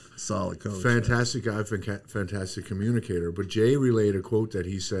a solid coach. Fantastic guy, fantastic communicator. But Jay relayed a quote that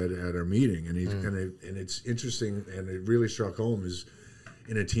he said at our meeting, and and it's interesting, and it really struck home. Is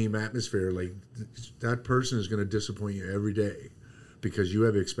in a team atmosphere, like that person is going to disappoint you every day because you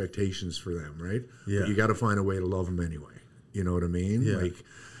have expectations for them, right? Yeah. But you got to find a way to love them anyway. You know what I mean? Yeah. Like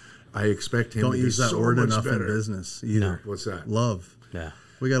I expect him Don't to use be that so word much enough better. in business either. What's that? Love. Yeah.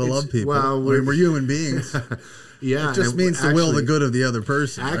 We got to love people. well, we're human beings. Yeah, It just and means to will the actually- good of the other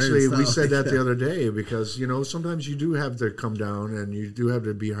person. right? Actually, It's not we said like that the other day because sometimes you do have to come down and you do have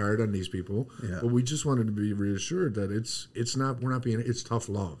to be hard on these people. Yeah. But we just wanted to be reassured that it's tough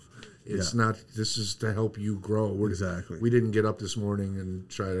love. It's not. This is to help you grow. Exactly. We didn't get up this morning and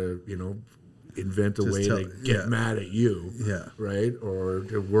try to invent a Just way to get mad at you. Yeah. Right. Or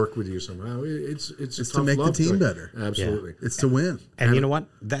to work with you somehow. It's a It's to tough make the love team thing. better. Absolutely. It's to win. And you know what?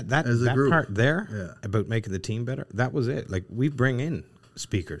 That As a group. part there Yeah. about making the team better, that was it. Like, we bring in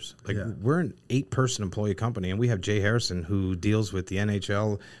speakers. Like, we're an 8-person employee company, and we have Jay Harrison, who deals with the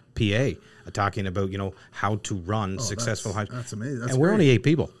NHL PA, talking about, how to run successful high. That's amazing. That's and we're great. only 8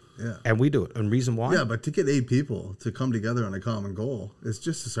 people. Yeah. And we do it. And reason why? Yeah, but to get 8 people to come together on a common goal, it's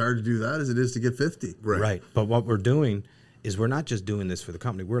just as hard to do that as it is to get 50. Right. But what we're doing is we're not just doing this for the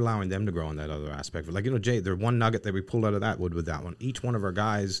company. We're allowing them to grow in that other aspect. Like, Jay, the one nugget that we pulled out of that wood with that one. Each one of our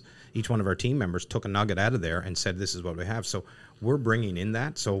guys, each one of our team members took a nugget out of there and said, this is what we have. So we're bringing in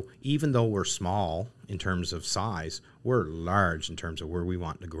that. So even though we're small in terms of size, we're large in terms of where we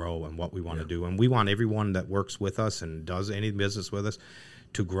want to grow and what we want to do. And we want everyone that works with us and does any business with us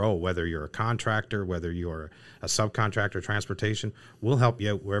to grow, whether you're a contractor, whether you're a subcontractor, transportation. We'll help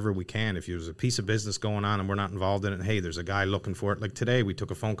you out wherever we can. If there's a piece of business going on and we're not involved in it, hey, there's a guy looking for it. Like today, we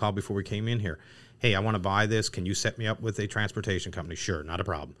took a phone call before we came in here. Hey, I want to buy this. Can you set me up with a transportation company? Sure, not a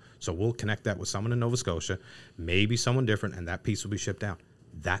problem. So we'll connect that with someone in Nova Scotia, maybe someone different, and that piece will be shipped out.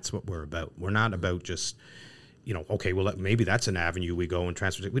 That's what we're about. We're not about just, okay, well, maybe that's an avenue we go and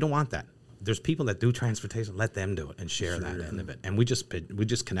transportation. We don't want that. There's people that do transportation. Let them do it and share that end of it. And we just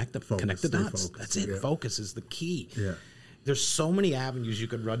connect them, connect the dots. Focused. That's it. Yeah. Focus is the key. Yeah. There's so many avenues you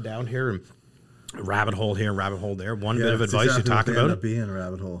could run down here, and rabbit hole here, rabbit hole there. One bit of advice you talk about it. Being a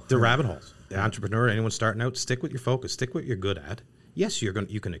rabbit hole. The rabbit holes. The entrepreneur, anyone starting out, stick with your focus. Stick with what you're good at. Yes, you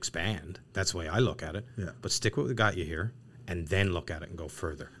can expand. That's the way I look at it. Yeah. But stick with what got you here, and then look at it and go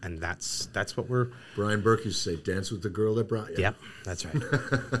further. And that's what we're. Brian Burke used to say, "Dance with the girl that brought you." Yep, that's right.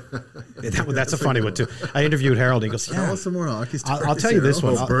 That's a funny one too. I interviewed Harold. He goes, "Yeah, tell us some more hockey stories." I'll tell you this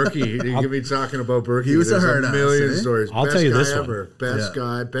one. Oh, Berkey. You be talking about Berkey. He was a There's hard ass, million eh? stories. I'll Best tell you guy this one. ever. Best Yeah.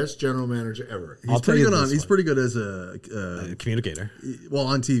 guy, best general manager ever. He's pretty good on. He's pretty good as a communicator." well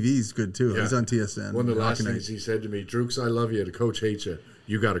on TV. He's good too. Yeah. He's on TSN. One of the last Hockey things Night. he said to me, "Drooks, I love you. The coach hates you.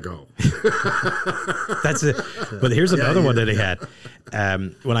 You got to go." That's it. But here's another one that he had.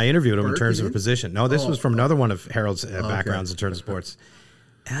 When I interviewed him in Burke terms of a again? position. No, this was from another one of Harold's backgrounds in terms of sports.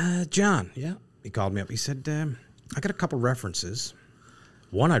 John, yeah. He called me up. He said, I got a couple references.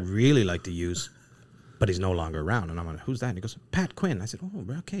 One I'd really like to use, but he's no longer around. And I'm like, who's that? And he goes, Pat Quinn. I said, oh,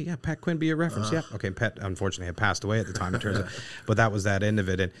 okay, yeah, Pat Quinn be a reference. Yeah. Okay, Pat, unfortunately, had passed away at the time, it turns out. But that was that end of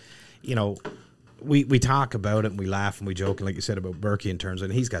it. And, you know, we talk about it and we laugh and we joke, and like you said about Berkey in terms of,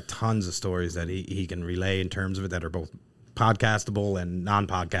 and he's got tons of stories that he can relay in terms of it that are both podcastable and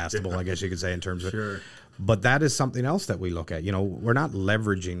non-podcastable, I guess you could say, in terms of it. But that is something else that we look at. You know, we're not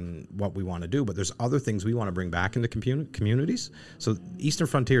leveraging what we want to do, but there's other things we want to bring back into communities. So Eastern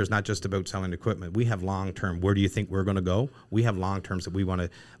Frontier is not just about selling equipment. We have long-term, where do you think we're going to go? We have long-terms that we want to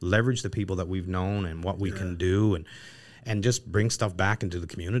leverage the people that we've known and what we can do and just bring stuff back into the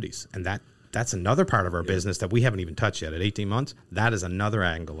communities. And that's another part of our business that we haven't even touched yet. At 18 months, that is another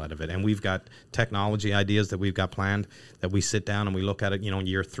angle out of it. And we've got technology ideas that we've got planned that we sit down and we look at it, you know, in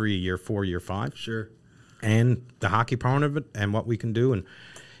year 3, year 4, year 5. Sure. And the hockey part of it and what we can do. And,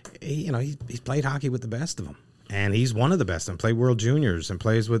 you know, he's played hockey with the best of them. And he's one of the best and played World Juniors and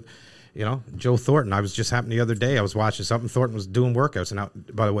plays with, you know, Joe Thornton. I was just happened the other day. I was watching something. Thornton was doing workouts. And now,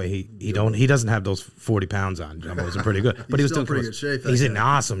 by the way, he doesn't have those 40 pounds on. Jumbo wasn't pretty good. But he was still doing pretty good shape. He's in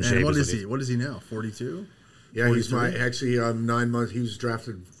awesome shape. What is he? What is he now? 42? Yeah, 42? he's actually 9 months. He was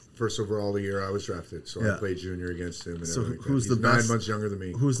drafted first overall the year I was drafted, so I played junior against him. And so who's the best? 9 months younger than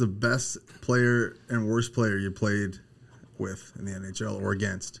me. Who's the best player and worst player you played with in the NHL or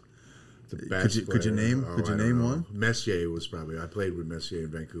against? The best could you name one? Messier was probably. I played with Messier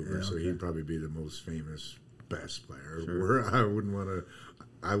in Vancouver, so he'd probably be the most famous best player. Sure. I wouldn't want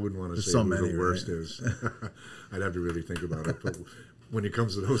to say who the worst is. I'd have to really think about it. But when it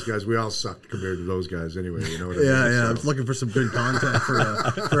comes to those guys, we all sucked compared to those guys anyway. You know what I mean? Yeah. I was looking for some good content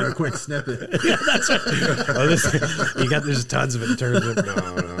for a quick snippet. Yeah, that's right. There's tons of it in terms of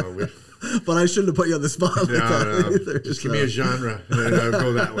no. But I shouldn't have put you on the spot. No. Just give me a genre, and I'll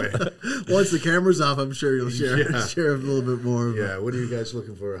go that way. Once the camera's off, I'm sure you'll share a little bit more. What are you guys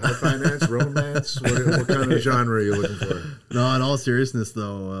looking for? High finance, romance? What kind of genre are you looking for? No, in all seriousness,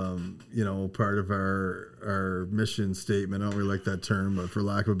 though, you know, part of our mission statement, I don't really like that term, but for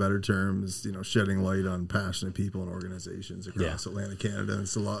lack of a better term, is, you know, shedding light on passionate people and organizations across Atlantic Canada. And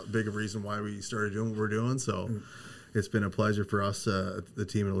it's a lot bigger reason why we started doing what we're doing. So it's been a pleasure for us, the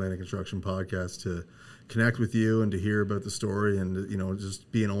team at Atlantic Construction Podcast, to connect with you and to hear about the story, and, you know,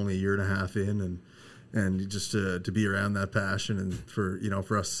 just being only a year and a half in and just to be around that passion, and for, you know,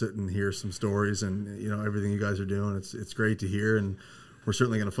 for us to sit and hear some stories and, you know, everything you guys are doing. It's great to hear, and we're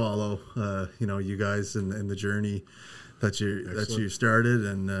certainly going to follow, you know, you guys and the journey that you started,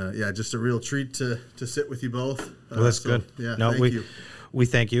 and just a real treat to sit with you both. Well, that's good. Yeah, no, thank you. We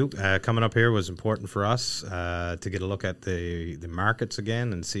thank you. Coming up here was important for us to get a look at the markets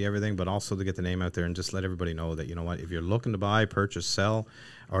again and see everything, but also to get the name out there and just let everybody know that, you know what, if you're looking to buy, purchase, sell,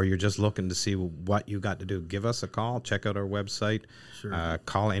 or you're just looking to see what you got to do, give us a call. Check out our website. Sure.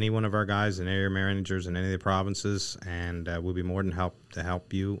 Call any one of our guys and area managers in any of the provinces, and we'll be more than to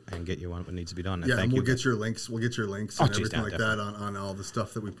help you and get you on what needs to be done. Yeah, and we'll get your links. We'll get your links and everything like definitely. that on all the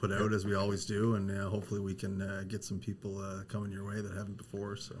stuff that we put out, as we always do, and hopefully we can get some people coming your way that haven't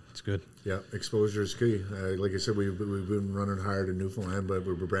before. So it's good. Yeah, exposure is key. Like I said, we've been running hard in Newfoundland, but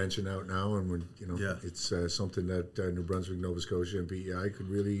we're branching out now, and it's something that New Brunswick, Nova Scotia, and PEI could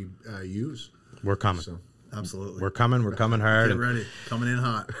really use. We're coming. So. Absolutely. We're coming hard. Get ready. Coming in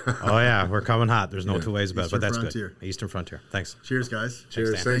hot. Oh, yeah. We're coming hot. There's no two ways about it, but that's Frontier. Good. Eastern Frontier. Thanks. Cheers, guys.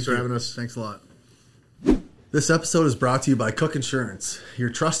 Cheers. Thanks for having us. Thanks a lot. This episode is brought to you by Cook Insurance, your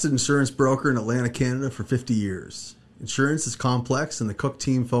trusted insurance broker in Atlantic Canada for 50 years. Insurance is complex, and the Cook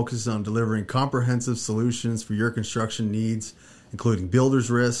team focuses on delivering comprehensive solutions for your construction needs, including builder's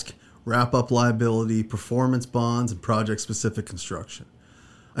risk, wrap-up liability, performance bonds, and project-specific construction.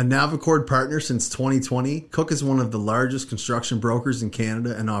 A Navicord partner since 2020, Cook is one of the largest construction brokers in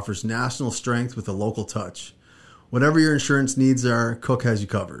Canada and offers national strength with a local touch. Whatever your insurance needs are, Cook has you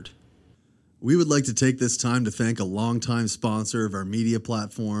covered. We would like to take this time to thank a longtime sponsor of our media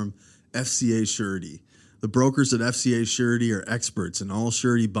platform, FCA Surety. The brokers at FCA Surety are experts in all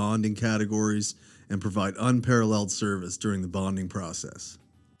surety bonding categories and provide unparalleled service during the bonding process.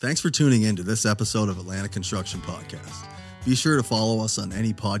 Thanks for tuning in to this episode of Atlanta Construction Podcast. Be sure to follow us on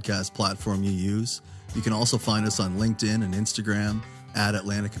any podcast platform you use. You can also find us on LinkedIn and Instagram at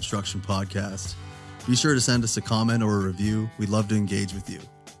Atlanta Construction Podcast. Be sure to send us a comment or a review. We'd love to engage with you.